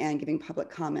speaking at the end, giving public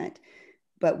comment,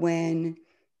 but when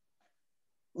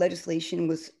legislation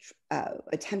was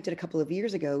attempted a couple of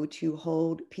years ago to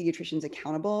hold pediatricians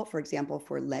accountable, for example,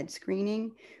 for lead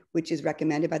screening, which is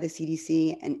recommended by the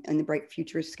CDC and the Bright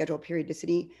Futures schedule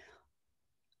periodicity,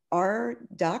 our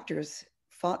doctors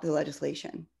fought the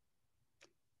legislation.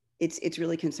 It's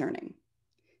really concerning.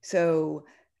 So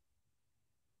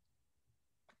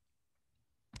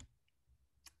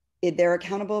they're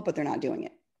accountable, but they're not doing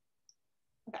it.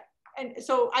 Okay. And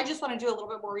so I just want to do a little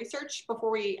bit more research before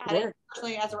we add it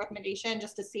personally as a recommendation,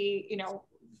 just to see,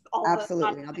 all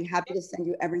Absolutely. I'll be happy to send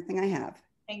you everything I have.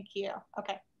 Thank you.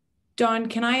 Okay. Dawn,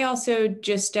 can I also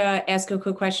just ask a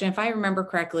quick question? If I remember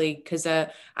correctly, because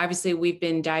obviously we've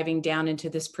been diving down into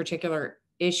this particular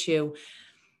issue,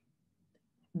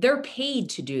 they're paid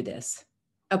to do this,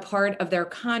 a part of their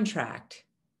contract.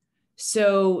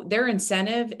 So their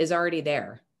incentive is already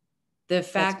there. The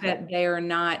fact that they are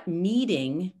not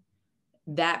meeting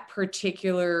that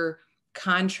particular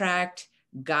contract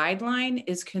guideline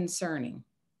is concerning.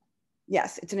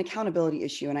 Yes, it's an accountability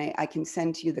issue. And I can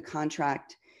send to you the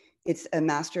contract. It's a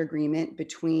master agreement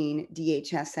between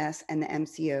DHSS and the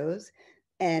MCOs,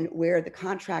 and where the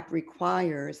contract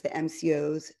requires the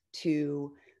MCOs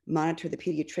to monitor the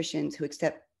pediatricians who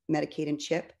accept Medicaid and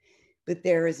CHIP, but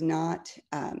there is not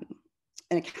an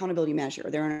accountability measure.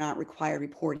 There are not required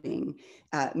reporting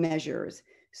measures.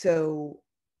 So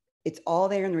it's all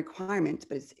there in the requirements,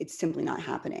 but it's simply not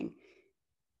happening.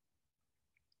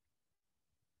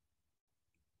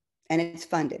 And it's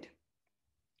funded.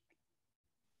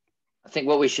 I think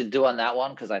what we should do on that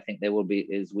one, because I think there will be,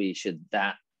 is we should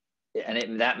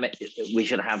we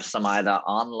should have some either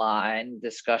online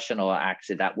discussion, or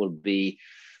actually that would be,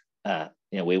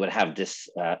 we would have this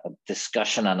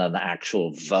discussion and an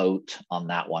actual vote on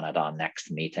that one at our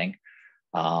next meeting.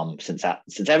 Since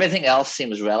everything else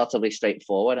seems relatively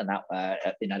straightforward, and that I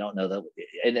don't know that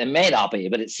it may not be,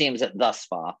 but it seems that thus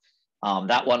far,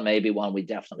 that one may be one we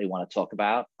definitely want to talk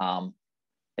about.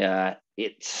 I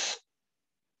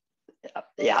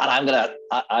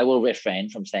will refrain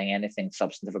from saying anything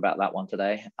substantive about that one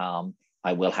today.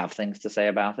 I will have things to say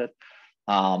about it,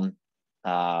 but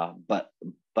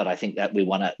I think that we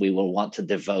will want to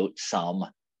devote some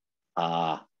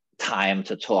time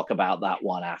to talk about that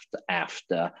one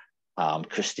after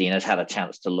Christina's had a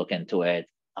chance to look into it.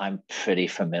 I'm pretty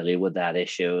familiar with that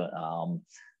issue,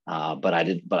 but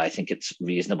I think it's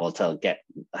reasonable to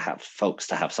have folks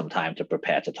to have some time to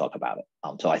prepare to talk about it.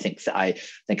 So I think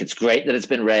it's great that it's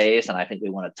been raised, and I think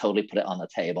we want to totally put it on the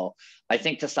table. I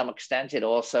think to some extent it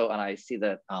also, and I see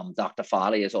that Dr.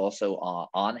 Farley is also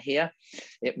on here,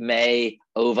 it may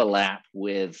overlap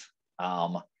with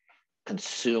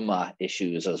consumer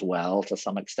issues as well to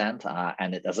some extent,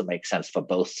 and it doesn't make sense for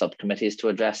both subcommittees to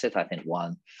address it. I think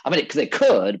they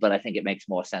could, but I think it makes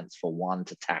more sense for one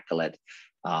to tackle it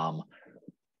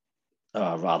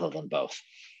rather than both.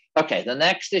 Okay, the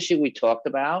next issue we talked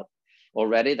about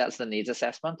already, that's the needs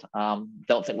assessment.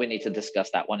 Don't think we need to discuss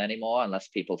that one anymore unless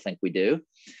people think we do.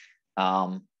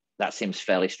 That seems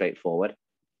fairly straightforward.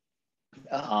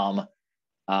 And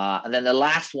then the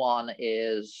last one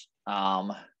is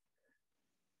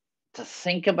to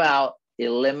think about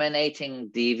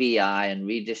eliminating DVI and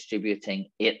redistributing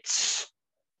its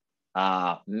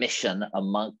mission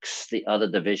amongst the other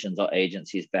divisions or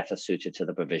agencies better suited to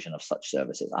the provision of such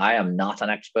services. I am not an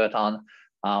expert on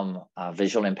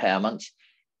visual impairments,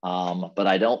 but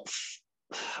I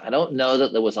don't know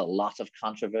that there was a lot of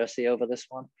controversy over this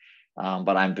one.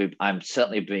 But I'm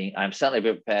certainly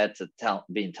prepared to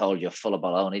being told you're full of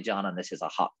baloney, John, and this is a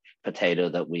hot potato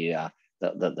that we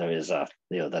that there is that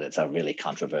it's a really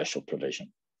controversial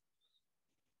provision.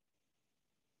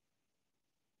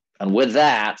 And with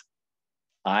that,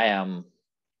 I am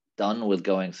done with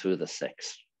going through the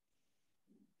 6.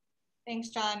 Thanks,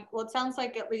 John. Well, it sounds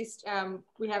like at least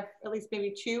we have at least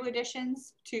maybe 2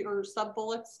 additions to or sub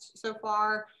bullets so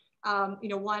far.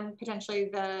 One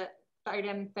potentially the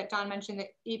item that Don mentioned, the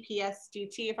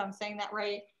EPSDT, if I'm saying that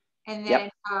right, and then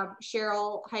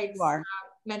Cheryl Hikes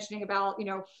mentioning about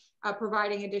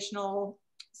providing additional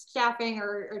staffing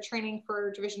or training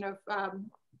for Division of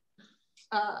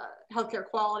Healthcare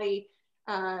Quality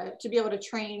to be able to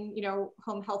train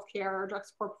home healthcare or drug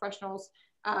support professionals,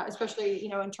 especially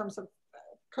in terms of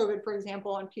COVID, for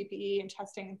example, and PPE and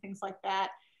testing and things like that.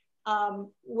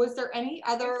 Was there any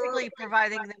other? Basically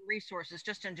providing them resources,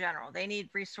 just in general. They need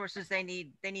resources. They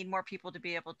need more people to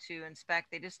be able to inspect.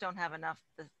 They just don't have enough.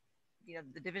 The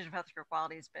Division of Healthcare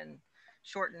Quality has been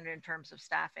shortened in terms of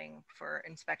staffing for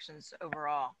inspections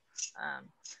overall. I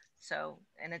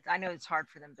know it's hard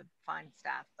for them to find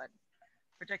staff, but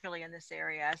particularly in this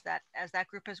area, as that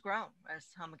group has grown, as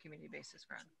home and community base has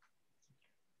grown.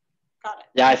 Got it.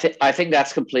 Yeah, I think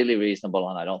that's completely reasonable,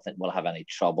 and I don't think we'll have any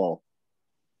trouble.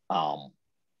 And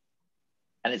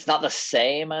it's not the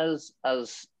same as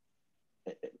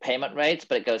payment rates,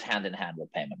 but it goes hand in hand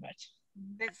with payment rates.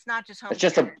 It's not just home. It's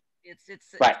just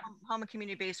it's right. Home and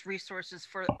community-based resources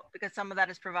because some of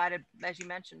that is provided, as you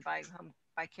mentioned, by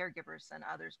caregivers and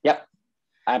others. Yep,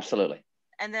 absolutely.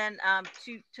 And then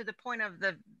to the point of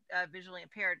the visually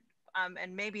impaired,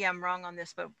 and maybe I'm wrong on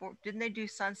this, but didn't they do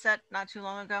Sunset not too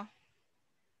long ago?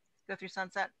 Go through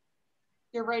Sunset?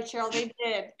 You're right, Cheryl, they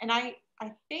did. And I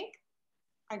think,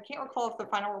 I can't recall if the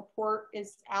final report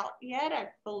is out yet. I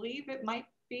believe it might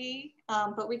be,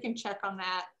 but we can check on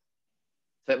that.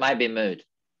 So it might be moot.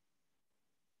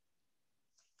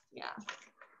 Yeah.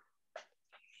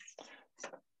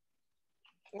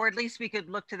 Or at least we could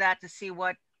look to that to see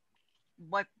what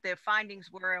their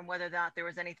findings were and whether or not there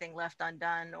was anything left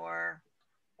undone or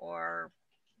for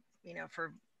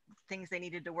things they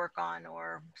needed to work on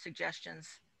or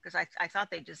suggestions. Because I thought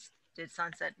they just did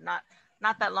Sunset not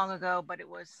that long ago, but it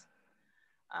was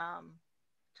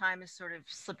time has sort of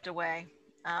slipped away.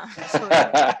 So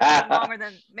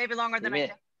maybe longer than I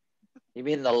think. You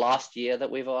mean the last year that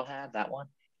we've all had, that one?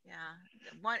 Yeah,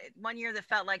 one year that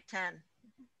felt like 10.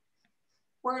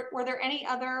 Were there any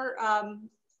other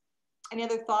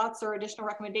thoughts or additional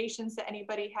recommendations that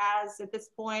anybody has at this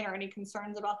point, or any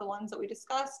concerns about the ones that we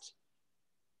discussed?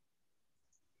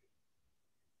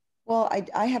 Well,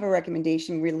 I have a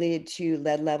recommendation related to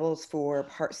lead levels for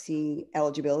Part C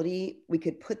eligibility. We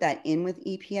could put that in with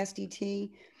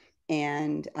EPSDT,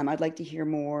 and I'd like to hear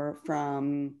more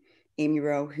from Amy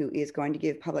Rowe, who is going to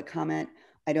give public comment.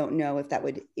 I don't know if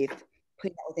putting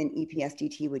that within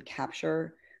EPSDT would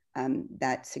capture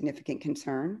that significant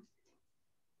concern.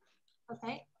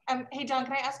 Okay. Hey, John,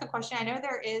 can I ask a question? I know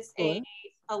there is Sure.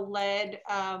 a lead,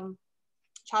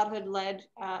 childhood lead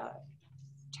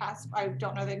I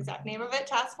don't know the exact name of it,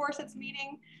 task force that's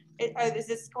meeting. Is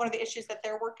this one of the issues that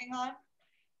they're working on?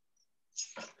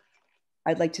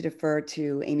 I'd like to defer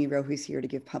to Amy Rowe, who's here to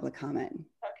give public comment.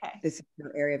 Okay. This is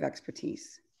her area of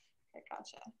expertise. Okay,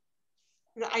 gotcha.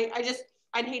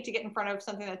 I'd hate to get in front of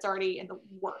something that's already in the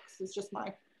works. It's just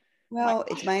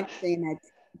it's my understanding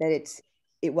that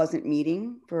it wasn't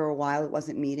meeting for a while. It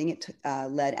wasn't meeting. It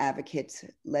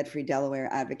Lead Free Delaware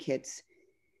advocates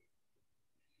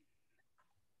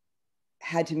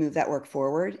had to move that work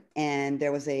forward. And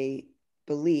there was a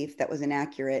belief that was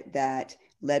inaccurate that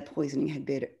lead poisoning had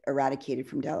been eradicated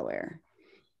from Delaware.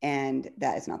 And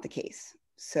that is not the case.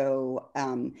 So,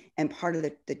 and part of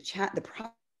the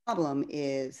problem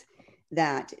is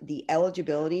that the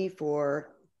eligibility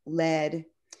for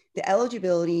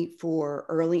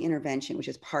early intervention, which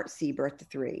is Part C, birth to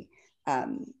 3,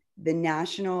 the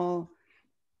national,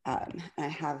 I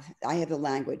have the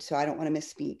language, so I don't want to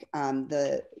misspeak.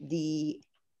 The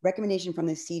recommendation from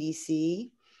the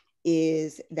CDC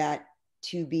is that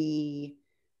to be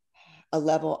a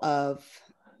level of,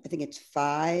 I think it's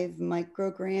 5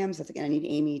 micrograms. That's again, I need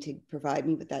Amy to provide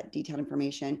me with that detailed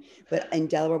information. But in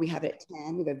Delaware, we have it at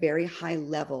 10. We have a very high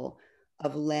level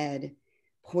of lead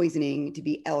poisoning to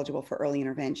be eligible for early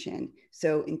intervention.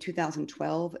 So in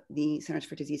 2012, the Centers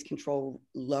for Disease Control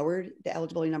lowered the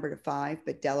eligibility number to 5,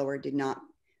 but Delaware did not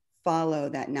follow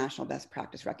that national best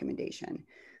practice recommendation.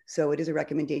 So it is a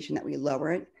recommendation that we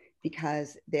lower it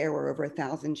because there were over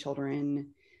 1,000 children,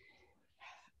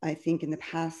 I think in the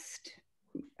past,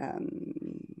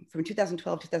 from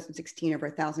 2012 to 2016, over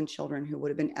 1,000 children who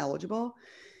would have been eligible.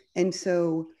 And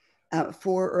so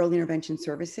for early intervention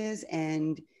services,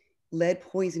 and lead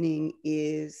poisoning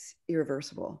is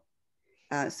irreversible.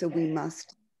 So we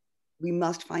must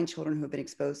find children who have been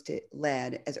exposed to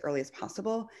lead as early as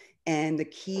possible. And the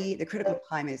critical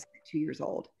time is 2 years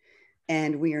old.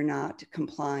 And we are not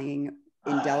complying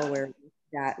in Delaware with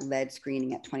that lead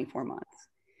screening at 24 months.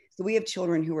 So we have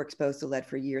children who were exposed to lead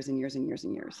for years and years and years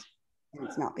and years, and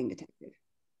it's not being detected.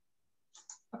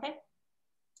 Okay.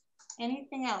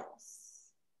 Anything else?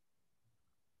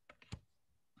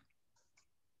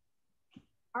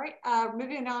 All right,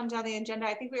 moving on down the agenda,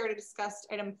 I think we already discussed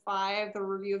item 5, the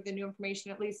review of the new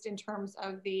information, at least in terms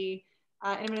of the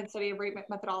imminent study of rate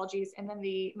methodologies, and then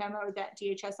the memo that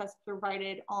DHSS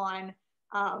provided on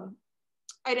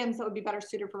items that would be better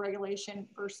suited for regulation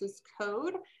versus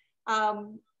code.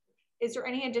 Is there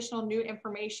any additional new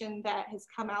information that has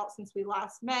come out since we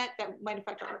last met that might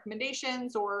affect our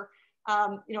recommendations? Or,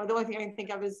 the only thing I can think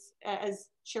of is, as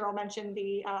Cheryl mentioned,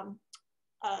 the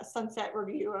sunset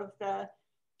review of the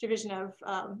Division of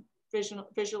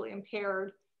Visually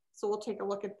Impaired. So we'll take a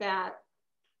look at that.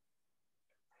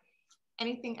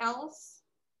 Anything else?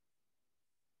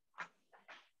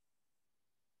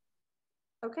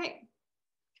 Okay.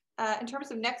 In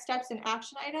terms of next steps and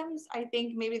action items, I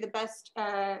think maybe the best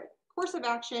course of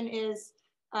action is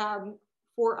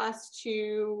for us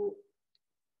to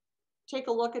take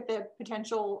a look at the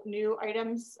potential new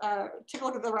items, take a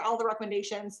look at all the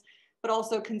recommendations, but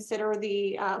also consider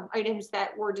the items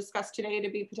that were discussed today to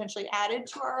be potentially added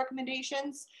to our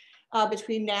recommendations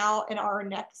between now and our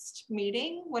next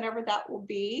meeting, whenever that will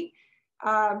be.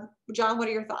 John, what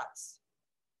are your thoughts?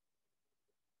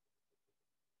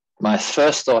 My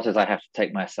first thought is I have to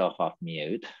take myself off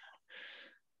mute.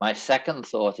 My second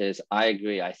thought is I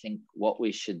agree. I think what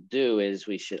we should do is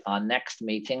our next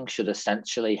meeting should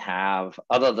essentially have,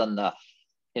 other than the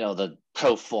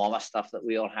pro forma stuff that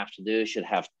we all have to do, should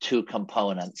have 2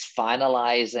 components: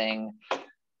 finalizing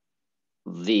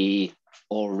the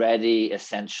already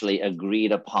essentially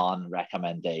agreed upon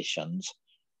recommendations,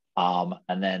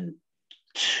 and then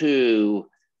 2,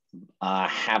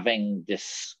 having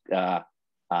this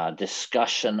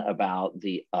discussion about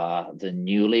the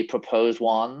newly proposed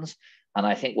ones. And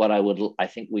I think I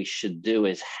think we should do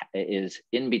is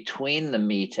in between the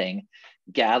meeting,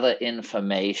 gather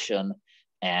information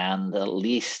and at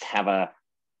least have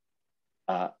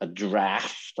a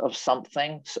draft of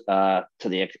something to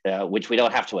the which we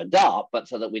don't have to adopt, but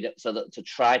so that to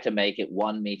try to make it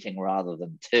one meeting rather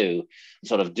than two,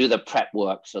 sort of do the prep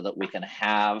work so that we can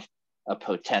have a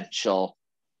potential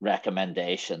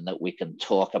recommendation that we can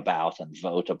talk about and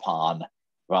vote upon,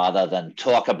 rather than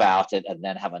talk about it and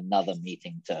then have another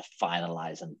meeting to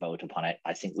finalize and vote upon it.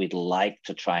 I think we'd like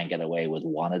to try and get away with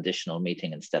one additional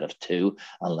meeting instead of two,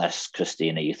 unless,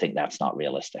 Christina, you think that's not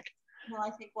realistic. Well,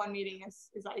 I think one meeting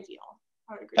is ideal.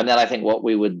 I would agree. And then I think what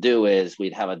we would do is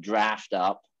we'd have a draft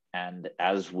up, and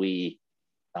as we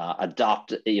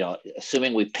adopt,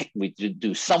 assuming we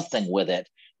do something with it,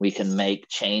 we can make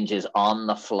changes on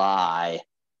the fly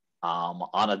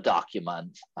on a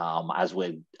document as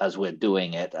we're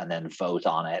doing it, and then vote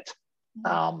on it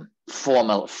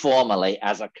formally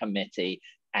as a committee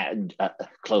and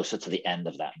closer to the end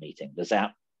of that meeting. Does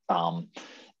that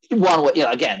one way,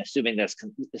 again, assuming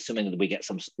that we get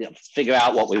some, figure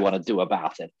out what we want to do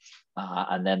about it,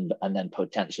 and then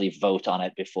potentially vote on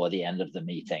it before the end of the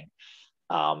meeting,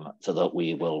 so that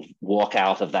we will walk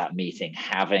out of that meeting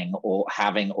having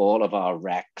all of our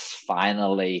recs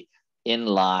finally in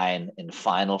line in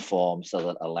final form, so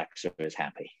that Alexa is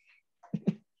happy.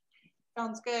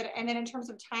 Sounds good. And then in terms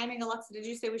of timing, Alexa, did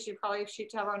you say we should probably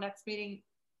shoot to have our next meeting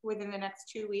within the next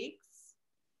 2 weeks?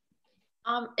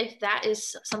 If that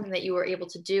is something that you were able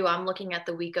to do, I'm looking at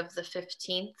the week of the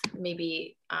 15th,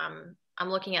 maybe I'm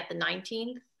looking at the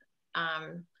 19th.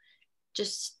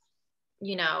 Just,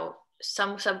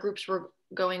 some subgroups were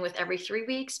going with every 3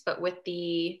 weeks, but with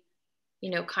the,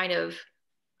 kind of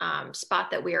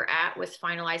spot that we are at with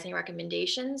finalizing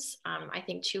recommendations, I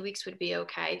think 2 weeks would be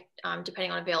okay,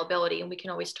 depending on availability. And we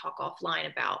can always talk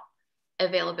offline about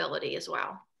availability as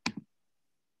well.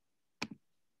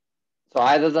 So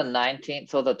either the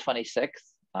 19th or the 26th,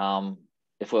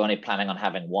 if we're only planning on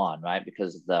having one, right?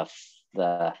 Because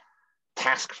the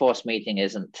task force meeting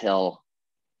isn't till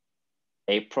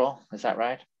April, is that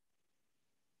right?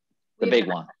 The big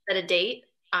one. Set a date,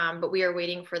 but we are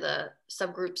waiting for the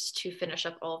subgroups to finish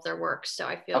up all of their work. So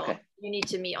I feel you need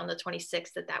to meet on the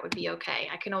 26th, that would be okay.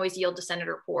 I can always yield to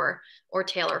Senator Poore or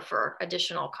Taylor for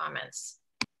additional comments.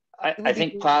 I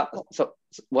think so.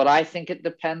 What I think it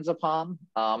depends upon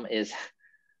is,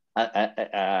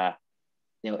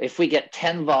 if we get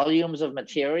 10 volumes of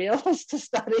materials to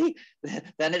study,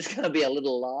 then it's going to be a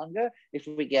little longer. If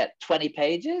we get 20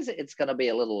 pages, it's going to be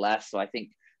a little less. So I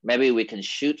think maybe we can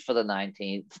shoot for the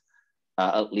 19th,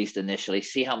 at least initially,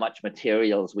 see how much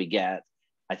materials we get.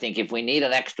 I think if we need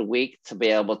an extra week to be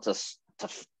able to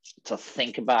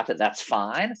think about it, that's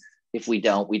fine. If we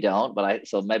don't, we don't. But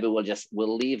so maybe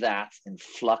we'll leave that in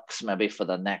flux maybe for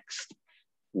the next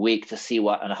week to see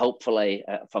what, and hopefully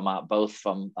from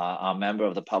our member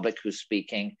of the public who's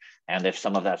speaking, and if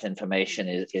some of that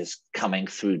information is coming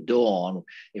through Dawn,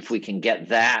 if we can get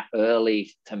that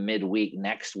early to midweek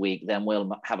next week, then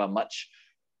we'll have a much,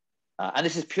 and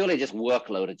this is purely just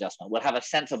workload adjustment. We'll have a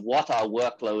sense of what our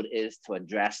workload is to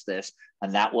address this,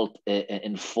 and that will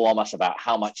inform us about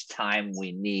how much time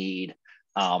we need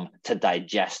to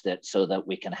digest it, so that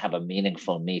we can have a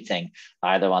meaningful meeting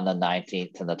either on the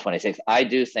 19th and the 26th. I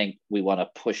do think we want to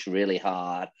push really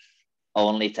hard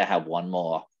only to have one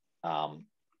more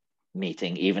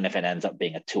meeting, even if it ends up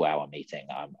being a 2-hour meeting.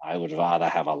 I would rather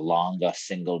have a longer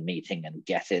single meeting and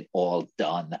get it all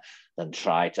done than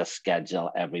try to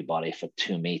schedule everybody for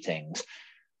 2 meetings,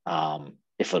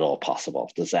 if at all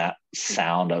possible. Does that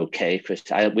sound okay,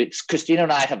 Christina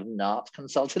and I have not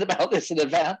consulted about this in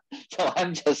advance, so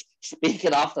I'm just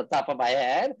speaking off the top of my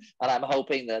head, and I'm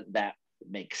hoping that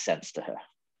makes sense to her.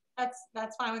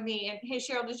 That's fine with me. And hey,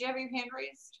 Cheryl, did you have your hand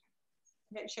raised?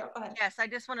 Okay, Cheryl, go ahead. Yes, I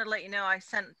just wanted to let you know I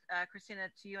sent Christina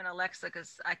to you and Alexa,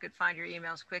 because I could find your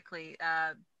emails quickly,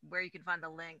 where you can find the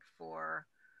link for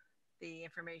the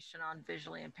information on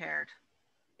visually impaired.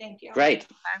 Thank you. Great.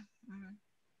 Okay. Mm-hmm.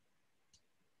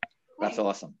 That's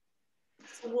awesome.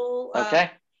 So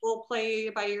we'll play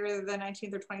by either the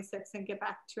 19th or 26th and get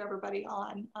back to everybody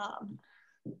on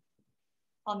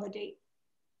the date.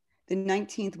 The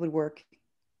 19th would work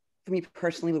for me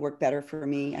personally. Would work better for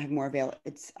me. I have more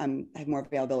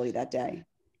availability that day.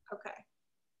 Okay.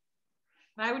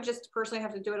 And I would just personally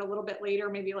have to do it a little bit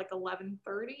later, maybe like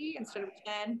 11:30 instead of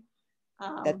 10.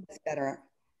 That's better.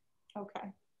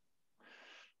 Okay.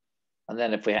 And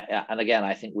then and again,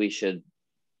 I think we should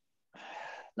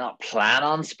not plan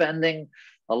on spending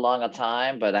a longer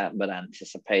time, but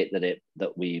anticipate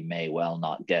that we may well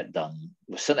not get done.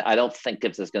 I don't think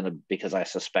if there's going to, because I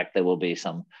suspect there will be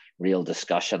some real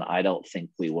discussion, I don't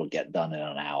think we will get done in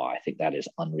an hour. I think that is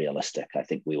unrealistic. I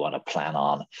think we want to plan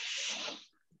on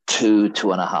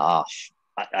 2.5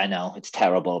 I know it's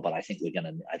terrible, but I think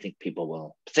I think people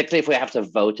will, particularly if we have to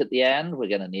vote at the end, we're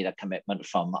going to need a commitment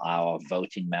from our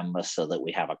voting members so that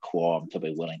we have a quorum to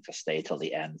be willing to stay till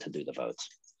the end to do the votes.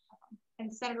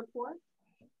 And Senator Poor?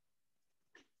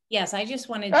 Yes, I just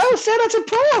wanted to... Senator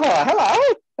Poor,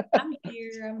 hello.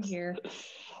 I'm here.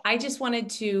 I just wanted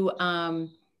to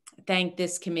thank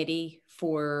this committee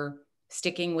for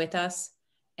sticking with us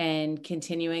and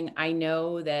continuing. I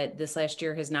know that this last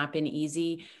year has not been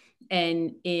easy.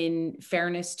 And in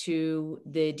fairness to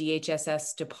the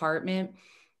DHSS department,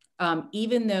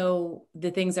 even though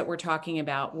the things that we're talking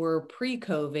about were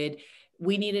pre-COVID,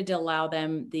 we needed to allow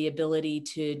them the ability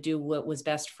to do what was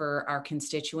best for our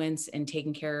constituents and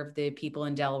taking care of the people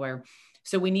in Delaware.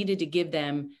 So we needed to give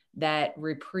them that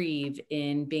reprieve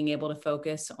in being able to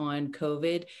focus on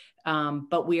COVID.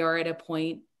 But we are at a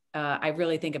point, I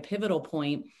really think a pivotal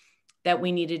point, that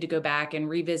we needed to go back and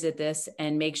revisit this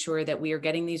and make sure that we are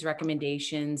getting these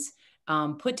recommendations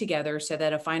put together so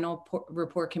that a final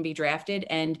report can be drafted.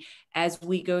 And as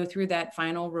we go through that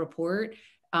final report,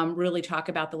 really talk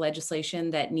about the legislation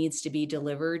that needs to be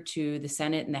delivered to the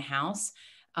Senate and the House.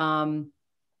 And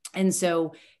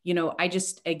so, you know, I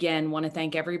just, again, want to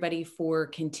thank everybody for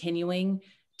continuing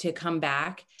to come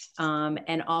back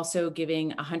and also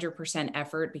giving 100%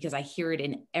 effort, because I hear it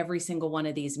in every single one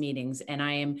of these meetings. And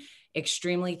I am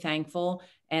extremely thankful.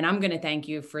 And I'm going to thank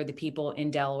you for the people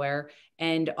in Delaware,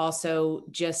 and also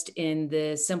just in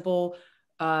the simple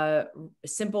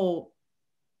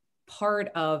part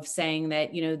of saying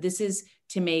that, you know, this is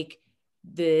to make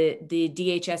the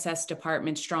DHSS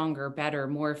department stronger, better,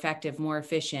 more effective, more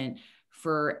efficient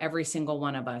for every single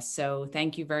one of us. So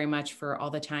thank you very much for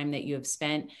all the time that you have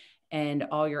spent and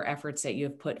all your efforts that you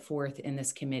have put forth in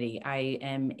this committee. I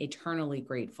am eternally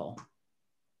grateful.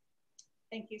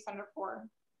 Thank you, Senator Poor.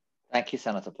 Thank you,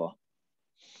 Senator Poor.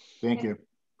 Thank you.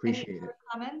 Appreciate Any it.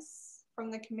 Comments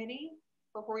from the committee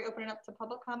before we open it up to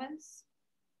public comments?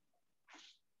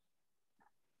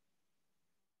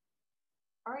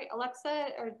 All right, Alexa,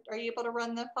 are you able to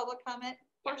run the public comment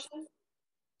portion?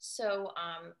 So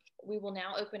we will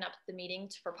now open up the meeting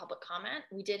for public comment.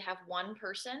 We did have one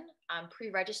person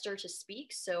pre-register to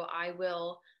speak, so I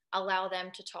will allow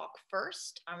them to talk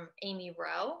first, Amy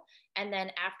Rowe, and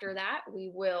then after that,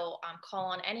 we will call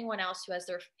on anyone else who has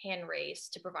their hand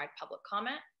raised to provide public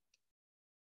comment.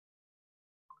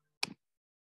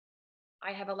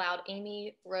 I have allowed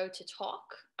Amy Rowe to talk.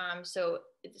 So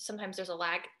sometimes there's a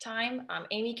lag time.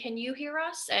 Amy, can you hear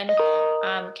us? And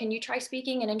can you try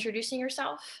speaking and introducing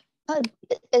yourself?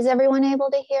 Is everyone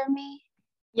able to hear me?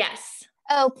 Yes.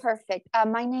 Oh, perfect.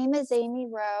 My name is Amy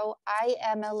Rowe. I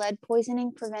am a lead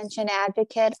poisoning prevention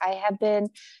advocate. I have been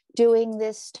doing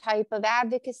this type of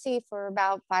advocacy for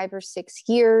about 5 or 6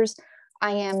 years.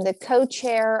 I am the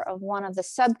co-chair of one of the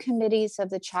subcommittees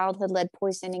of the Childhood Lead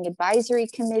Poisoning Advisory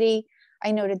Committee.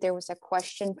 I noted there was a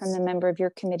question from the member of your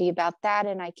committee about that,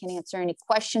 and I can answer any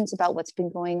questions about what's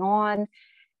been going on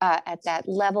at that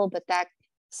level. But that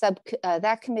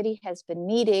committee has been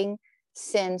meeting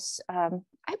since I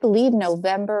believe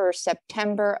November or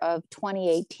September of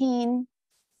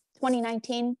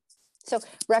 2019. So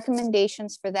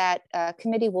recommendations for that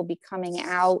committee will be coming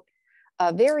out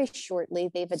very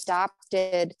shortly. They've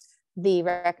adopted the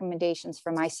recommendations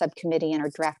for my subcommittee and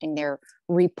are drafting their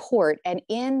report. And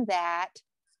in that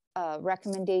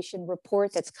recommendation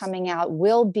report that's coming out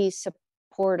will be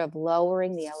support of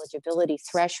lowering the eligibility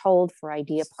threshold for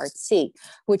IDEA Part C,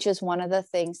 which is one of the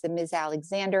things that Ms.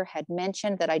 Alexander had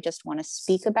mentioned that I just want to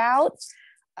speak about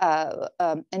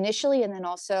initially. And then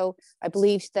also, I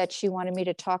believe that she wanted me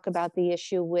to talk about the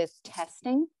issue with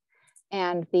testing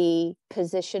and the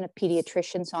position of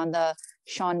pediatricians on the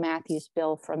Sean Matthews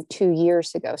bill from 2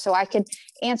 years ago. So I can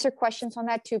answer questions on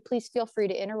that too. Please feel free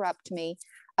to interrupt me.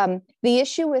 The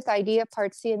issue with IDEA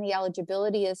Part C and the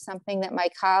eligibility is something that my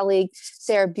colleague,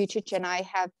 Sarah Buchich, and I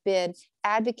have been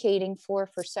advocating for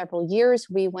several years.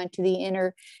 We went to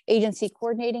the Interagency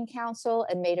Coordinating Council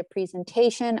and made a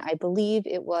presentation. I believe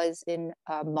it was in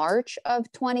March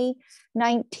of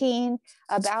 2019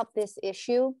 about this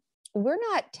issue. We're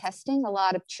not testing a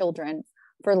lot of children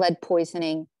for lead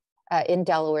poisoning in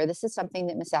Delaware. This is something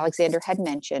that Ms. Alexander had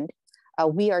mentioned.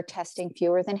 We are testing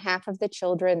fewer than half of the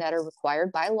children that are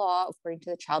required by law according to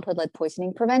the Childhood Lead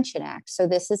Poisoning Prevention Act. So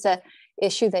this is an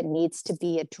issue that needs to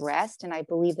be addressed, and I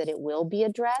believe that it will be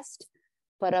addressed.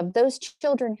 But of those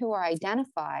children who are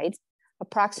identified,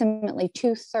 approximately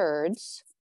 2/3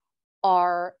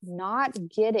 are not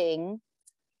getting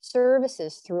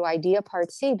services through IDEA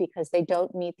Part C because they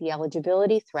don't meet the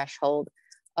eligibility threshold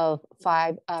of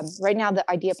 5. Right now, the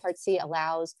IDEA Part C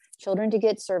allows children to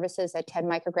get services at 10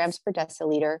 micrograms per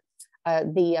deciliter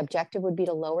The objective would be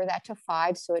to lower that to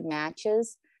 5 so it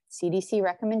matches CDC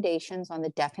recommendations on the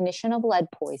definition of lead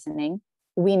poisoning.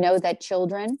 We know that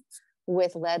children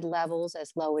with lead levels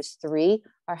as low as 3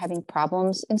 are having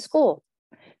problems in school.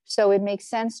 So it makes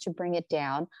sense to bring it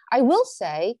down. I will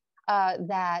say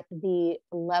that the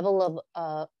level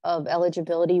of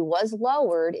eligibility was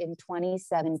lowered in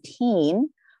 2017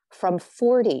 from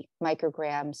 40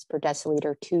 micrograms per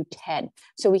deciliter to 10.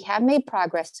 So we have made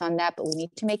progress on that, but we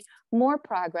need to make more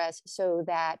progress so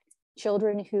that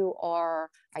children who are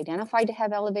identified to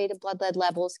have elevated blood lead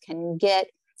levels can get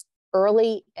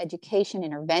early education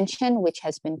intervention, which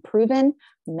has been proven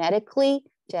medically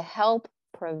to help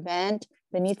prevent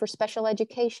the need for special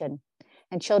education.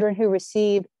 And children who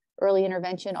receive early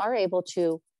intervention are able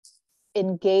to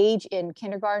engage in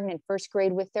kindergarten and first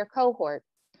grade with their cohort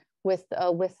with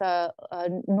a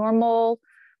normal,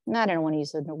 I don't want to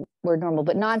use the word normal,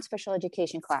 but non-special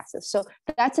education classes. So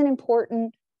that's an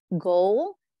important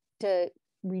goal, to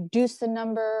reduce the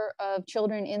number of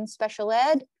children in special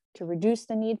ed, to reduce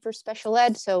the need for special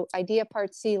ed. So idea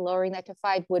part C, lowering that to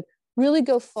 5, would really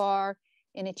go far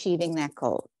in achieving that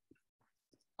goal.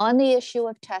 On the issue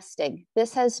of testing,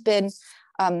 this has been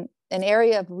an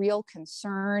area of real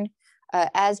concern.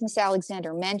 As Ms.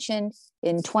 Alexander mentioned,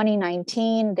 in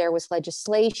 2019, there was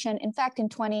legislation. In fact, in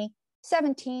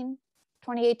 2017,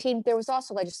 2018, there was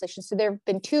also legislation. So there have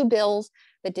been 2 bills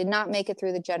that did not make it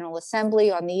through the General Assembly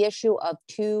on the issue of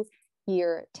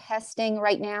 2-year testing.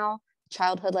 Right now,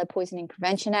 Childhood Lead Poisoning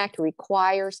Prevention Act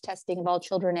requires testing of all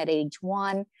children at age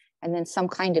 1, and then some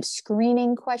kind of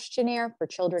screening questionnaire for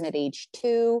children at age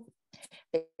 2.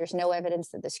 There's no evidence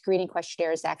that the screening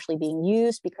questionnaire is actually being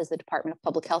used because the Department of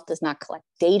Public Health does not collect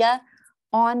data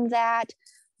on that.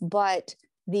 But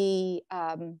the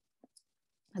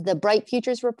Bright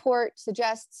Futures report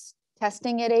suggests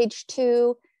testing at age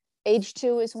 2. Age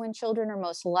 2 is when children are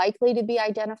most likely to be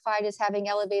identified as having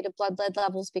elevated blood lead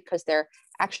levels because they're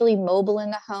actually mobile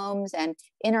in the homes and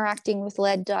interacting with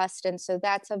lead dust. And so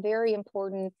that's a very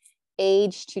important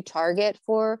age to target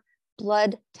for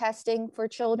blood testing for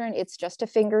children. It's just a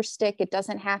finger stick. It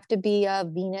doesn't have to be a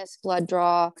venous blood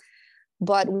draw.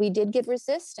 But we did get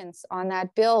resistance on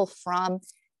that bill from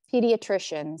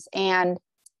pediatricians. And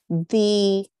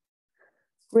the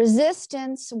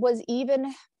resistance was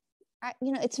even,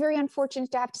 it's very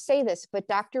unfortunate to have to say this, but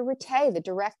Dr. Rattay, the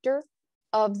director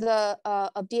of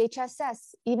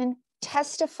DHSS, even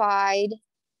testified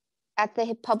at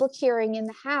the public hearing in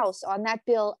the House on that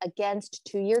bill against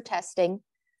 2-year testing,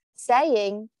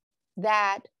 saying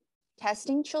that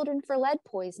testing children for lead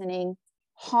poisoning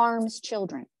harms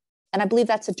children. And I believe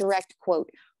that's a direct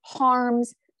quote,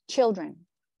 harms children.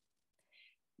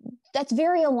 That's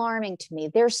very alarming to me.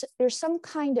 There's some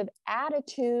kind of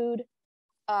attitude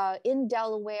in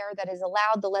Delaware that has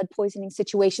allowed the lead poisoning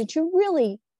situation to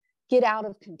really get out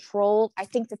of control. I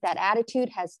think that attitude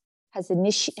has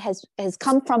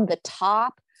come from the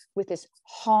top with this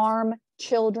harm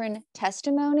children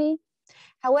testimony.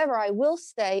 However, I will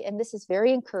say, and this is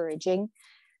very encouraging,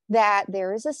 that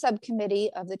there is a subcommittee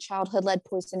of the Childhood Lead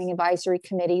Poisoning Advisory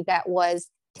Committee that was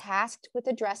tasked with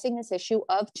addressing this issue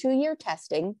of 2-year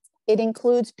testing. It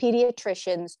includes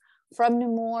pediatricians from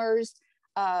Nemours,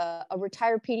 a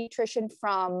retired pediatrician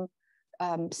from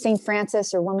St.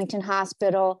 Francis or Wilmington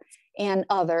Hospital, and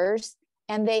others.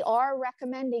 And they are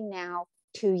recommending now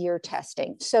 2-year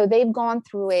testing. So they've gone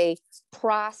through a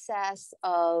process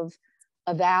of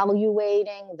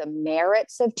evaluating the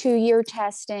merits of 2-year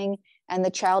testing, and the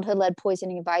Childhood Lead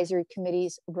Poisoning Advisory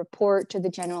Committee's report to the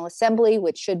General Assembly,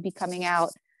 which should be coming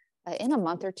out in a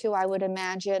month or 2, I would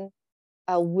imagine,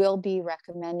 will be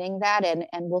recommending that,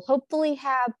 and will hopefully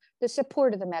have the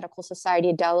support of the Medical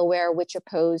Society of Delaware, which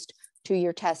opposed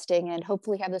 2-year testing, and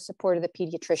hopefully have the support of the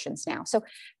pediatricians now. So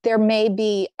there may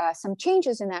be some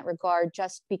changes in that regard,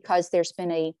 just because there's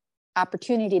been an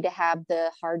opportunity to have the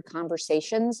hard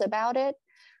conversations about it.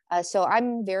 So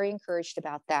I'm very encouraged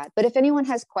about that. But if anyone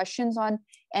has questions on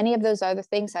any of those other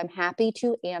things, I'm happy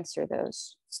to answer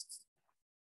those.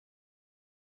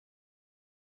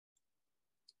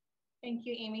 Thank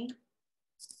you, Amy.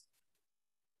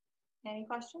 Any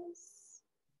questions?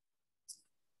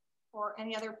 Or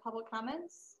any other public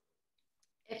comments?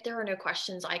 If there are no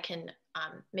questions, I can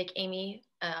make Amy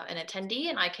an attendee,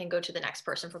 and I can go to the next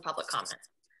person for public comment.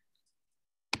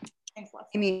 Thanks, Leslie.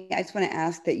 Amy, I just want to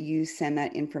ask that you send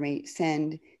the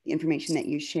information that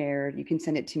you shared. You can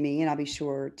send it to me, and I'll be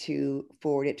sure to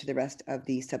forward it to the rest of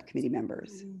the subcommittee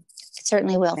members. I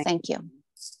certainly will. Thank you.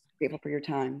 Grateful for your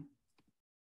time.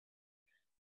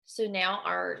 So now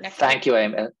our next. Thank you,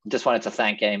 Amy. Just wanted to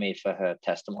thank Amy for her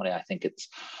testimony. I think it's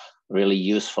really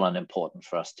useful and important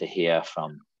for us to hear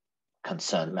from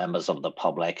concerned members of the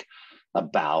public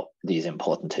about these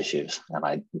important issues.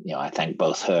 And I thank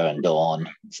both her and Dawn,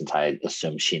 since I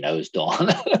assume she knows Dawn,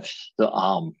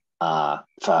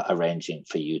 for arranging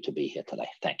for you to be here today.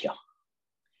 Thank you.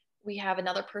 We have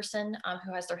another person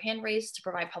who has their hand raised to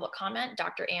provide public comment,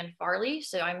 Dr. Ann Farley.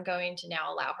 So I'm going to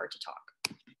now allow her to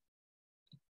talk.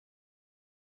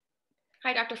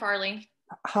 Hi, Dr. Farley.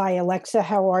 Hi, Alexa.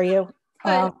 How are you? Good.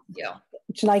 Thank you.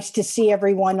 It's nice to see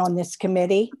everyone on this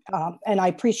committee, and I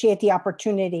appreciate the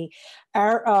opportunity.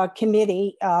 Our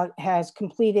committee has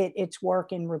completed its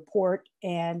work and report,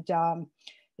 and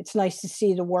it's nice to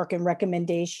see the work and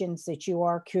recommendations that you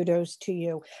are. Kudos to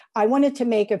you. I wanted to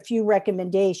make a few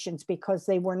recommendations because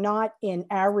they were not in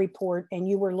our report, and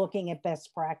you were looking at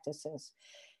best practices.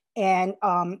 And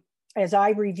as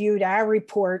I reviewed our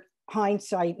report,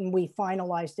 hindsight, and we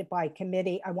finalized it by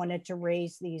committee, I wanted to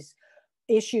raise these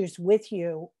issues with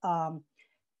you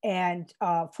and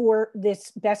for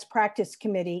this best practice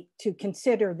committee to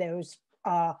consider those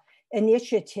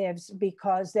initiatives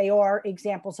because they are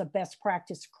examples of best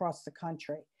practice across the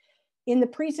country. In the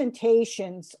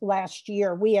presentations last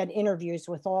year, we had interviews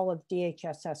with all of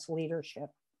DHSS leadership.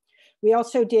 We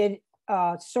also did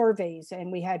surveys, and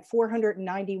we had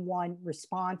 491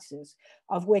 responses,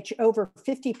 of which over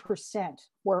 50%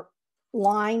 were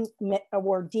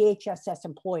DHSS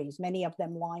employees, many of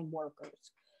them line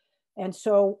workers. And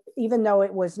so even though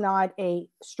it was not a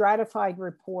stratified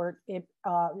report, it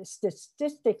is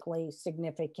statistically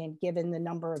significant given the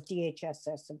number of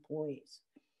DHSS employees.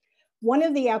 One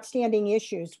of the outstanding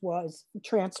issues was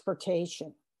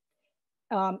transportation.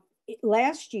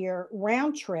 Last year,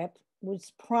 round trip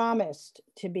was promised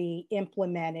to be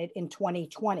implemented in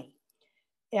 2020.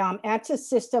 That's a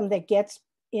system that gets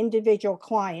individual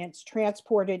clients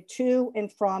transported to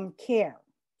and from care.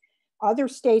 Other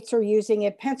states are using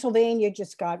it. Pennsylvania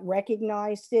just got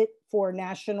recognized it for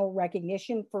national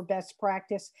recognition for best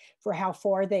practice for how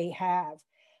far they have.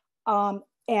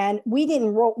 And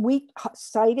we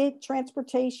cited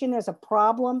transportation as a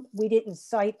problem. We didn't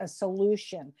cite a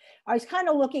solution. I was kind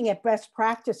of looking at best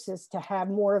practices to have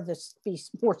more of this be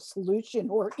more solution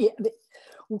oriented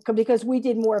because we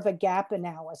did more of a gap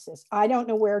analysis. I don't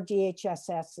know where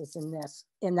DHSS is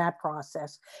in that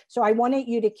process. So I wanted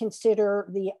you to consider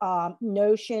the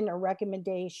notion or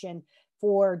recommendation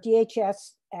for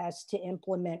DHSS to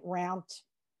implement round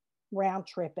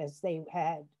trip as they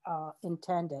had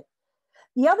intended.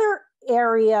 The other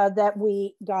area that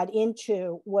we got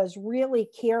into was really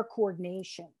care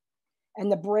coordination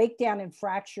and the breakdown and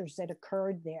fractures that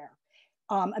occurred there.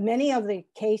 Many of the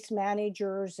case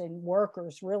managers and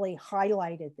workers really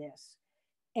highlighted this.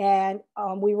 And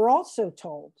we were also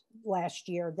told last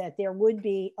year that there would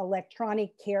be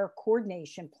electronic care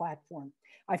coordination platform.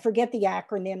 I forget the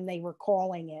acronym they were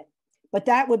calling it, but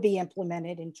that would be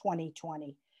implemented in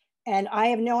 2020. And I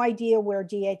have no idea where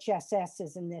DHSS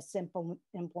is in this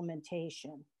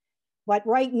implementation. But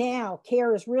right now,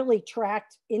 care is really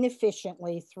tracked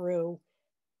inefficiently through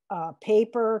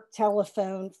paper,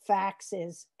 telephone,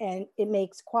 faxes, and it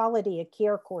makes quality of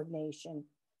care coordination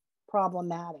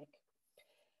problematic.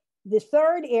 The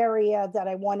third area that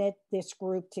I wanted this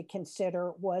group to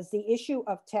consider was the issue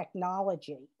of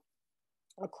technology.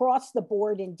 Across the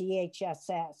board in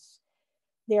DHSS,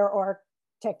 there are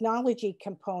technology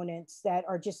components that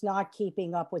are just not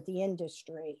keeping up with the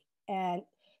industry. And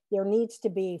there needs to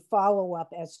be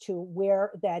follow-up as to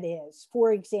where that is.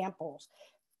 For example,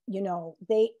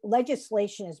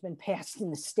 legislation has been passed in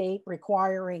the state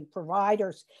requiring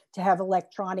providers to have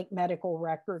electronic medical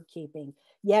record keeping.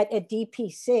 Yet at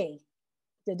DPC,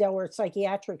 the Delaware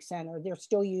Psychiatric Center, they're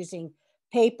still using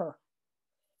paper.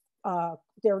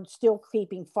 They're still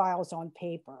keeping files on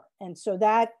paper. And so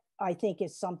that, I think,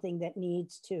 is something that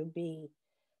needs to be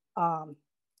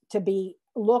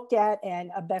looked at,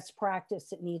 and a best practice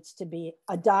that needs to be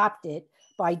adopted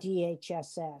by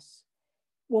DHSS.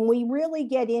 When we really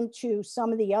get into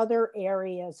some of the other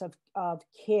areas of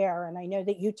care, and I know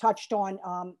that you touched on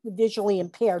visually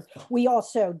impaired, we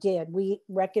also did. We've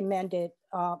recommended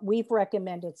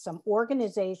some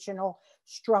organizational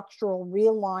structural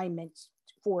realignments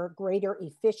for greater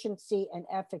efficiency and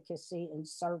efficacy in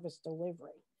service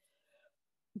delivery.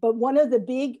 But one of the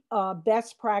big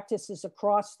best practices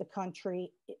across the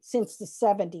country since the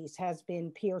 70s has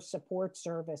been peer support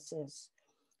services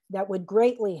that would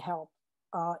greatly help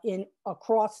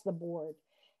across the board.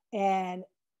 And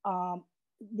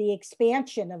the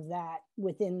expansion of that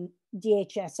within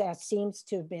DHSS seems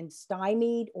to have been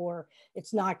stymied, or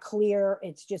it's not clear,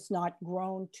 it's just not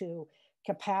grown to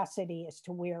capacity as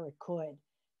to where it could.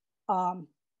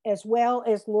 as well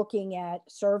as looking at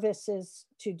services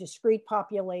to discrete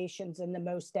populations and the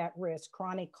most at risk,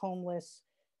 chronic homeless.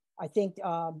 I think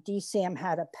DSAM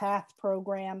had a PATH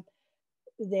program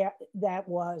that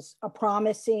was a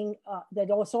promising, that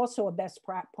was also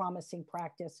a promising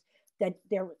practice that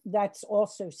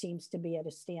also seems to be at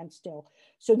a standstill.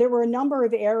 So there were a number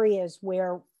of areas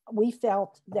where we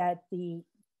felt that the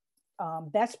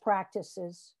best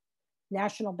practices,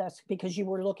 national best, because you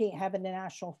were looking at having a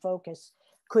national focus,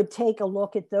 could take a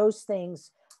look at those things.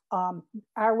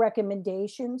 Our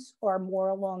recommendations are more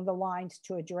along the lines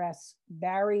to address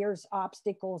barriers,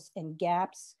 obstacles, and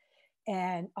gaps,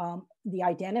 and the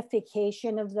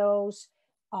identification of those,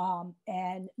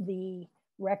 and the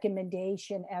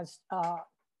recommendation as,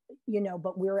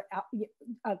 but we're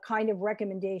a kind of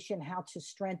recommendation how to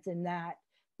strengthen that,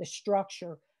 the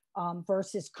structure,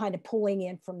 versus kind of pulling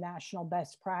in from national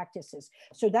best practices.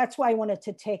 So that's why I wanted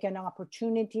to take an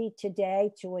opportunity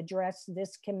today to address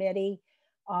this committee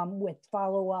with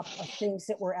follow-up of things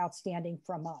that were outstanding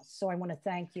from us. So I want to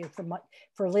thank you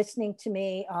for listening to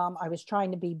me. I was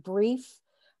trying to be brief.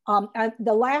 And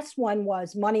the last one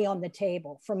was money on the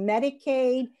table. From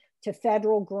Medicaid to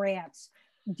federal grants,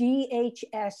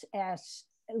 DHSS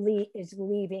is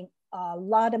leaving a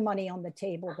lot of money on the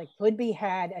table that could be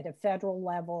had at a federal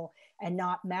level and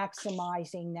not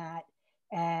maximizing that.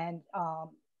 And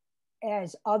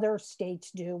as other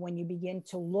states do, when you begin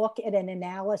to look at an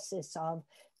analysis of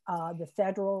the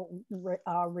federal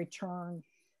return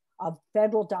of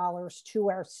federal dollars to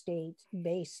our state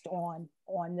based on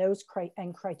those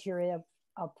criteria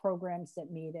of programs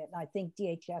that meet it. And I think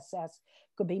DHSS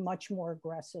could be much more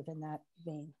aggressive in that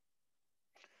vein.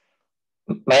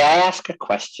 May I ask a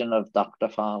question of Dr.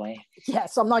 Farley?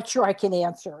 Yes, I'm not sure I can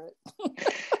answer it.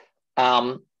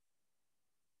 Are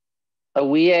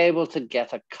we able to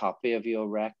get a copy of your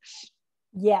recs?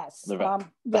 Yes. Yes.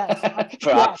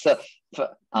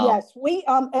 Yes. We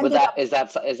are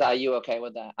you okay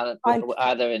with that?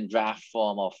 Either in draft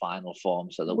form or final form,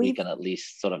 so that we can at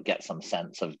least sort of get some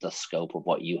sense of the scope of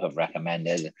what you have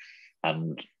recommended,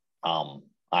 and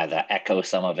either echo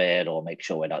some of it or make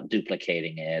sure we're not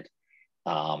duplicating it.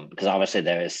 Because obviously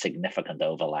there is significant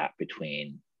overlap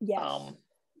between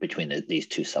these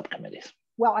two subcommittees.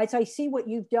 Well, as I see what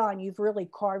you've done, you've really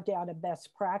carved out a best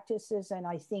practices, and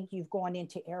I think you've gone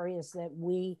into areas that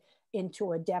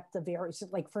into a depth of areas.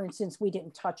 Like, for instance, we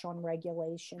didn't touch on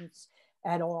regulations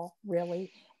at all,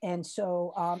 really. And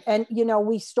so,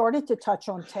 we started to touch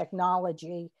on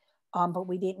technology, but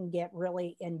we didn't get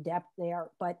really in depth there.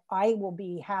 But I will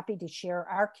be happy to share.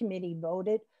 Our committee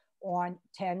voted on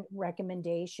 10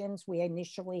 recommendations. We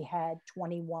initially had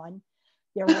 21.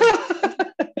 There were,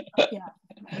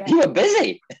 You were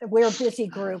busy. We're a busy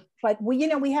group, but we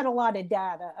had a lot of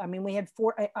data. I mean, we had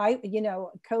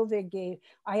COVID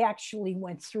I actually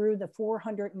went through the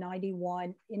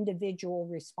 491 individual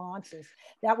responses.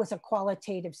 That was a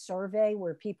qualitative survey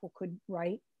where people could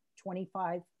write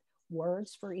 25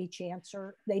 words for each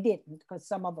answer. They didn't, because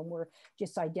some of them were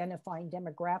just identifying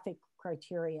demographic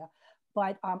criteria.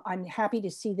 But I'm happy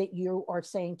to see that you are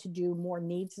saying to do more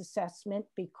needs assessment,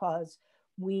 because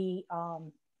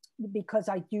because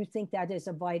I do think that is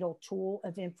a vital tool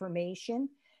of information,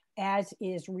 as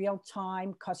is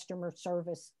real-time customer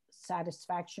service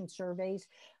satisfaction surveys.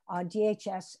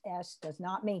 DHSS does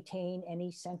not maintain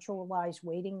any centralized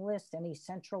waiting list, any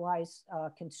centralized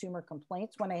consumer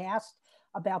complaints. When I asked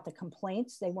about the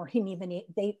complaints, they weren't even,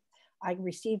 I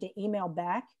received an email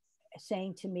back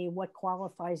saying to me what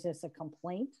qualifies as a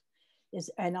complaint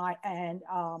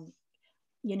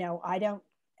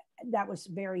that was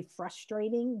very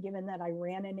frustrating, given that I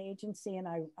ran an agency and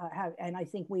I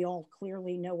think we all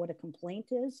clearly know what a complaint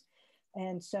is.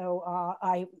 And so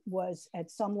I was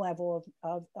at some level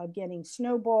of getting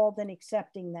snowballed and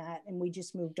accepting that, and we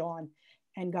just moved on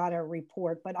and got our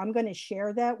report. But I'm going to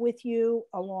share that with you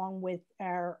along with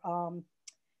our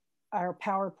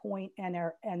PowerPoint and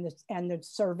the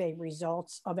survey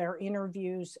results of our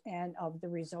interviews and of the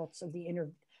results of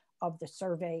the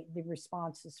survey, the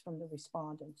responses from the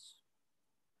respondents.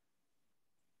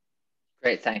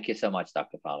 Great, thank you so much,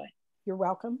 Dr. Farley. You're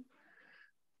welcome.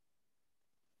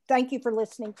 Thank you for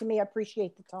listening to me. I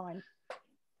appreciate the time.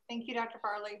 Thank you, Dr.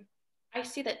 Farley. I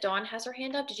see that Dawn has her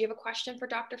hand up. Did you have a question for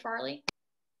Dr. Farley?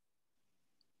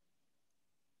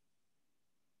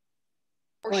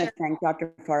 I want to thank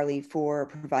Dr. Farley for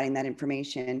providing that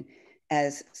information.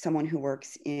 As someone who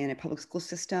works in a public school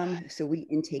system, so we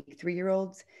intake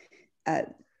 3-year-olds,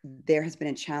 there has been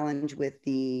a challenge with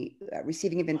the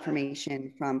receiving of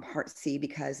information from Part C,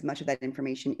 because much of that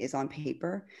information is on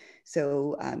paper.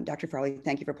 So Dr. Farley,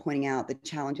 thank you for pointing out the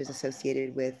challenges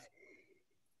associated with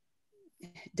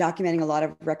documenting a lot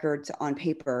of records on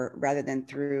paper rather than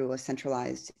through a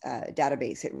centralized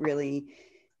database. It really,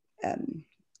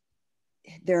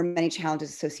 there are many challenges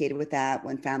associated with that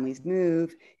when families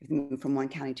move, if they move from one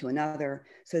county to another.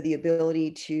 So the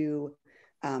ability to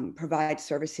provide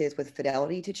services with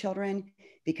fidelity to children,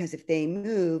 because if they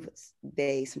move,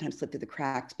 they sometimes slip through the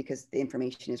cracks because the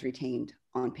information is retained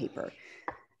on paper.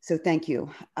 So thank you.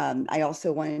 I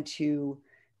also wanted to,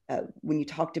 when you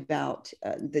talked about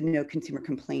the No Consumer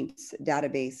Complaints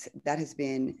database, that has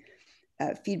been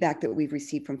feedback that we've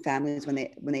received from families when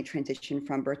they transition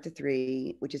from birth to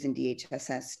 3, which is in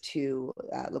DHSS, to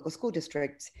local school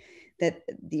districts, that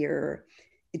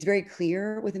it's very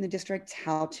clear within the districts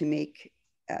how to make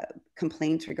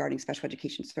complaints regarding special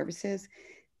education services,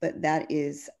 but that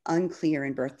is unclear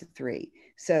in birth to 3.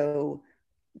 So,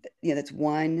 that's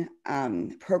one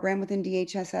program within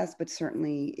DHSS, but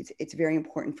certainly it's very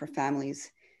important for families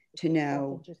to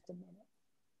know,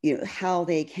 how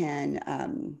they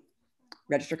can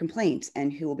register complaints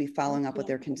and who will be following up with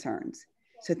their concerns.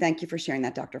 So thank you for sharing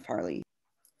that, Dr. Farley.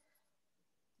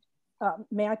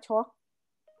 May I talk?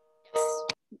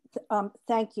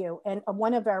 Thank you. And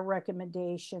one of our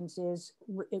recommendations is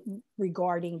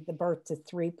regarding the Birth to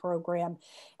 3 program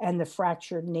and the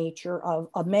fractured nature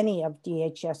of many of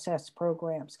DHSS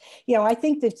programs. I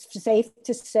think it's safe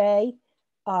to say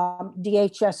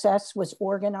DHSS was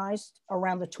organized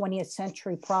around the 20th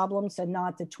century problems and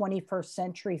not the 21st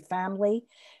century family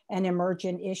and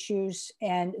emergent issues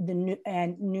and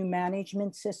new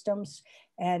management systems.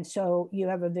 And so you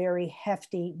have a very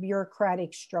hefty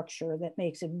bureaucratic structure that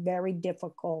makes it very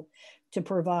difficult to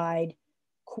provide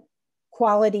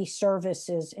quality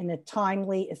services in a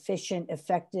timely, efficient,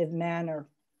 effective manner.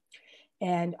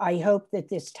 And I hope that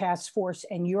this task force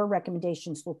and your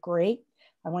recommendations look great.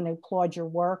 I want to applaud your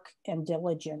work and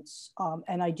diligence.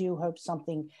 And I do hope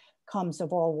something comes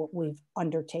of all what we've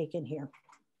undertaken here.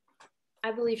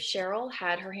 I believe Cheryl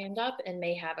had her hand up and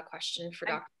may have a question for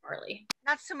Dr. Farley.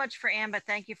 Not so much for Ann, but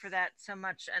thank you for that so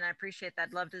much. And I appreciate that.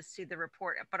 I'd love to see the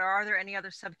report. But are there any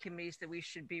other subcommittees that we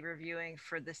should be reviewing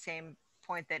for the same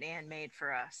point that Ann made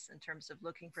for us in terms of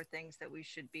looking for things that we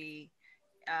should be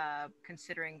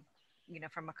considering,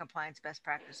 from a compliance best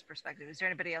practice perspective? Is there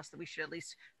anybody else that we should at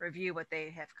least review what they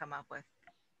have come up with?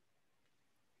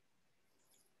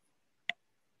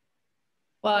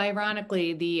 Well,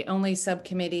 ironically, the only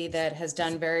subcommittee that has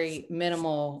done very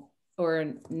minimal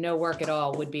or no work at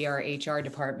all would be our HR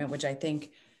department, which I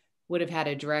think would have had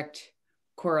a direct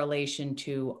correlation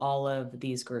to all of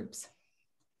these groups.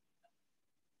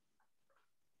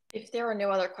 If there are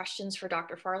no other questions for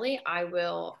Dr. Farley, I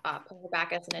will put her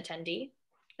back as an attendee.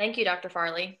 Thank you, Dr.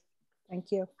 Farley.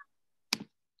 Thank you.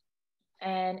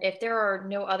 And if there are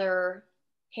no other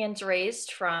hands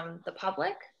raised from the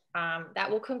public, that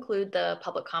will conclude the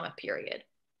public comment period.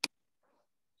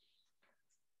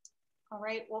 All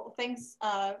right, well, thanks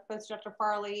both to Dr.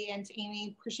 Farley and to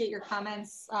Amy. Appreciate your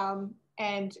comments,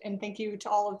 and thank you to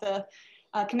all of the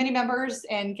committee members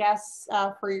and guests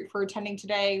for attending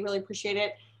today. Really appreciate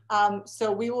it.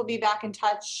 So we will be back in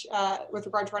touch with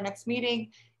regard to our next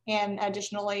meeting, and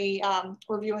additionally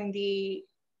reviewing the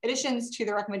additions to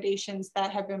the recommendations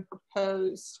that have been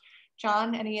proposed.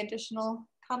 John, any additional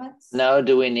comments? No,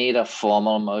 do we need a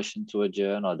formal motion to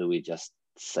adjourn, or do we just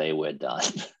say we're done?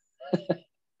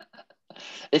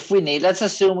 If we need, let's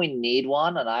assume we need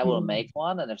one, and I will make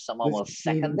one, and if someone will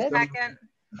second it. Second.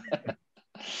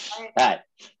 All right,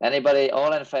 anybody,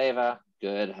 all in favor?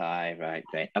 Good, hi, right,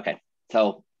 great. Okay,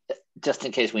 so just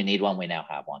in case we need one, we now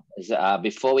have one. Is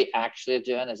before we actually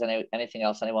adjourn, is anything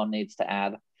else anyone needs to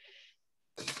add?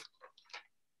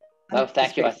 No,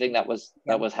 thank you. I think that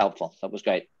was helpful. That was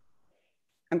great.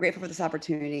 I'm grateful for this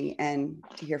opportunity and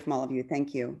to hear from all of you.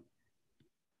 Thank you.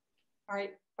 All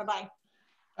right, bye-bye.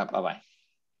 Bye-bye.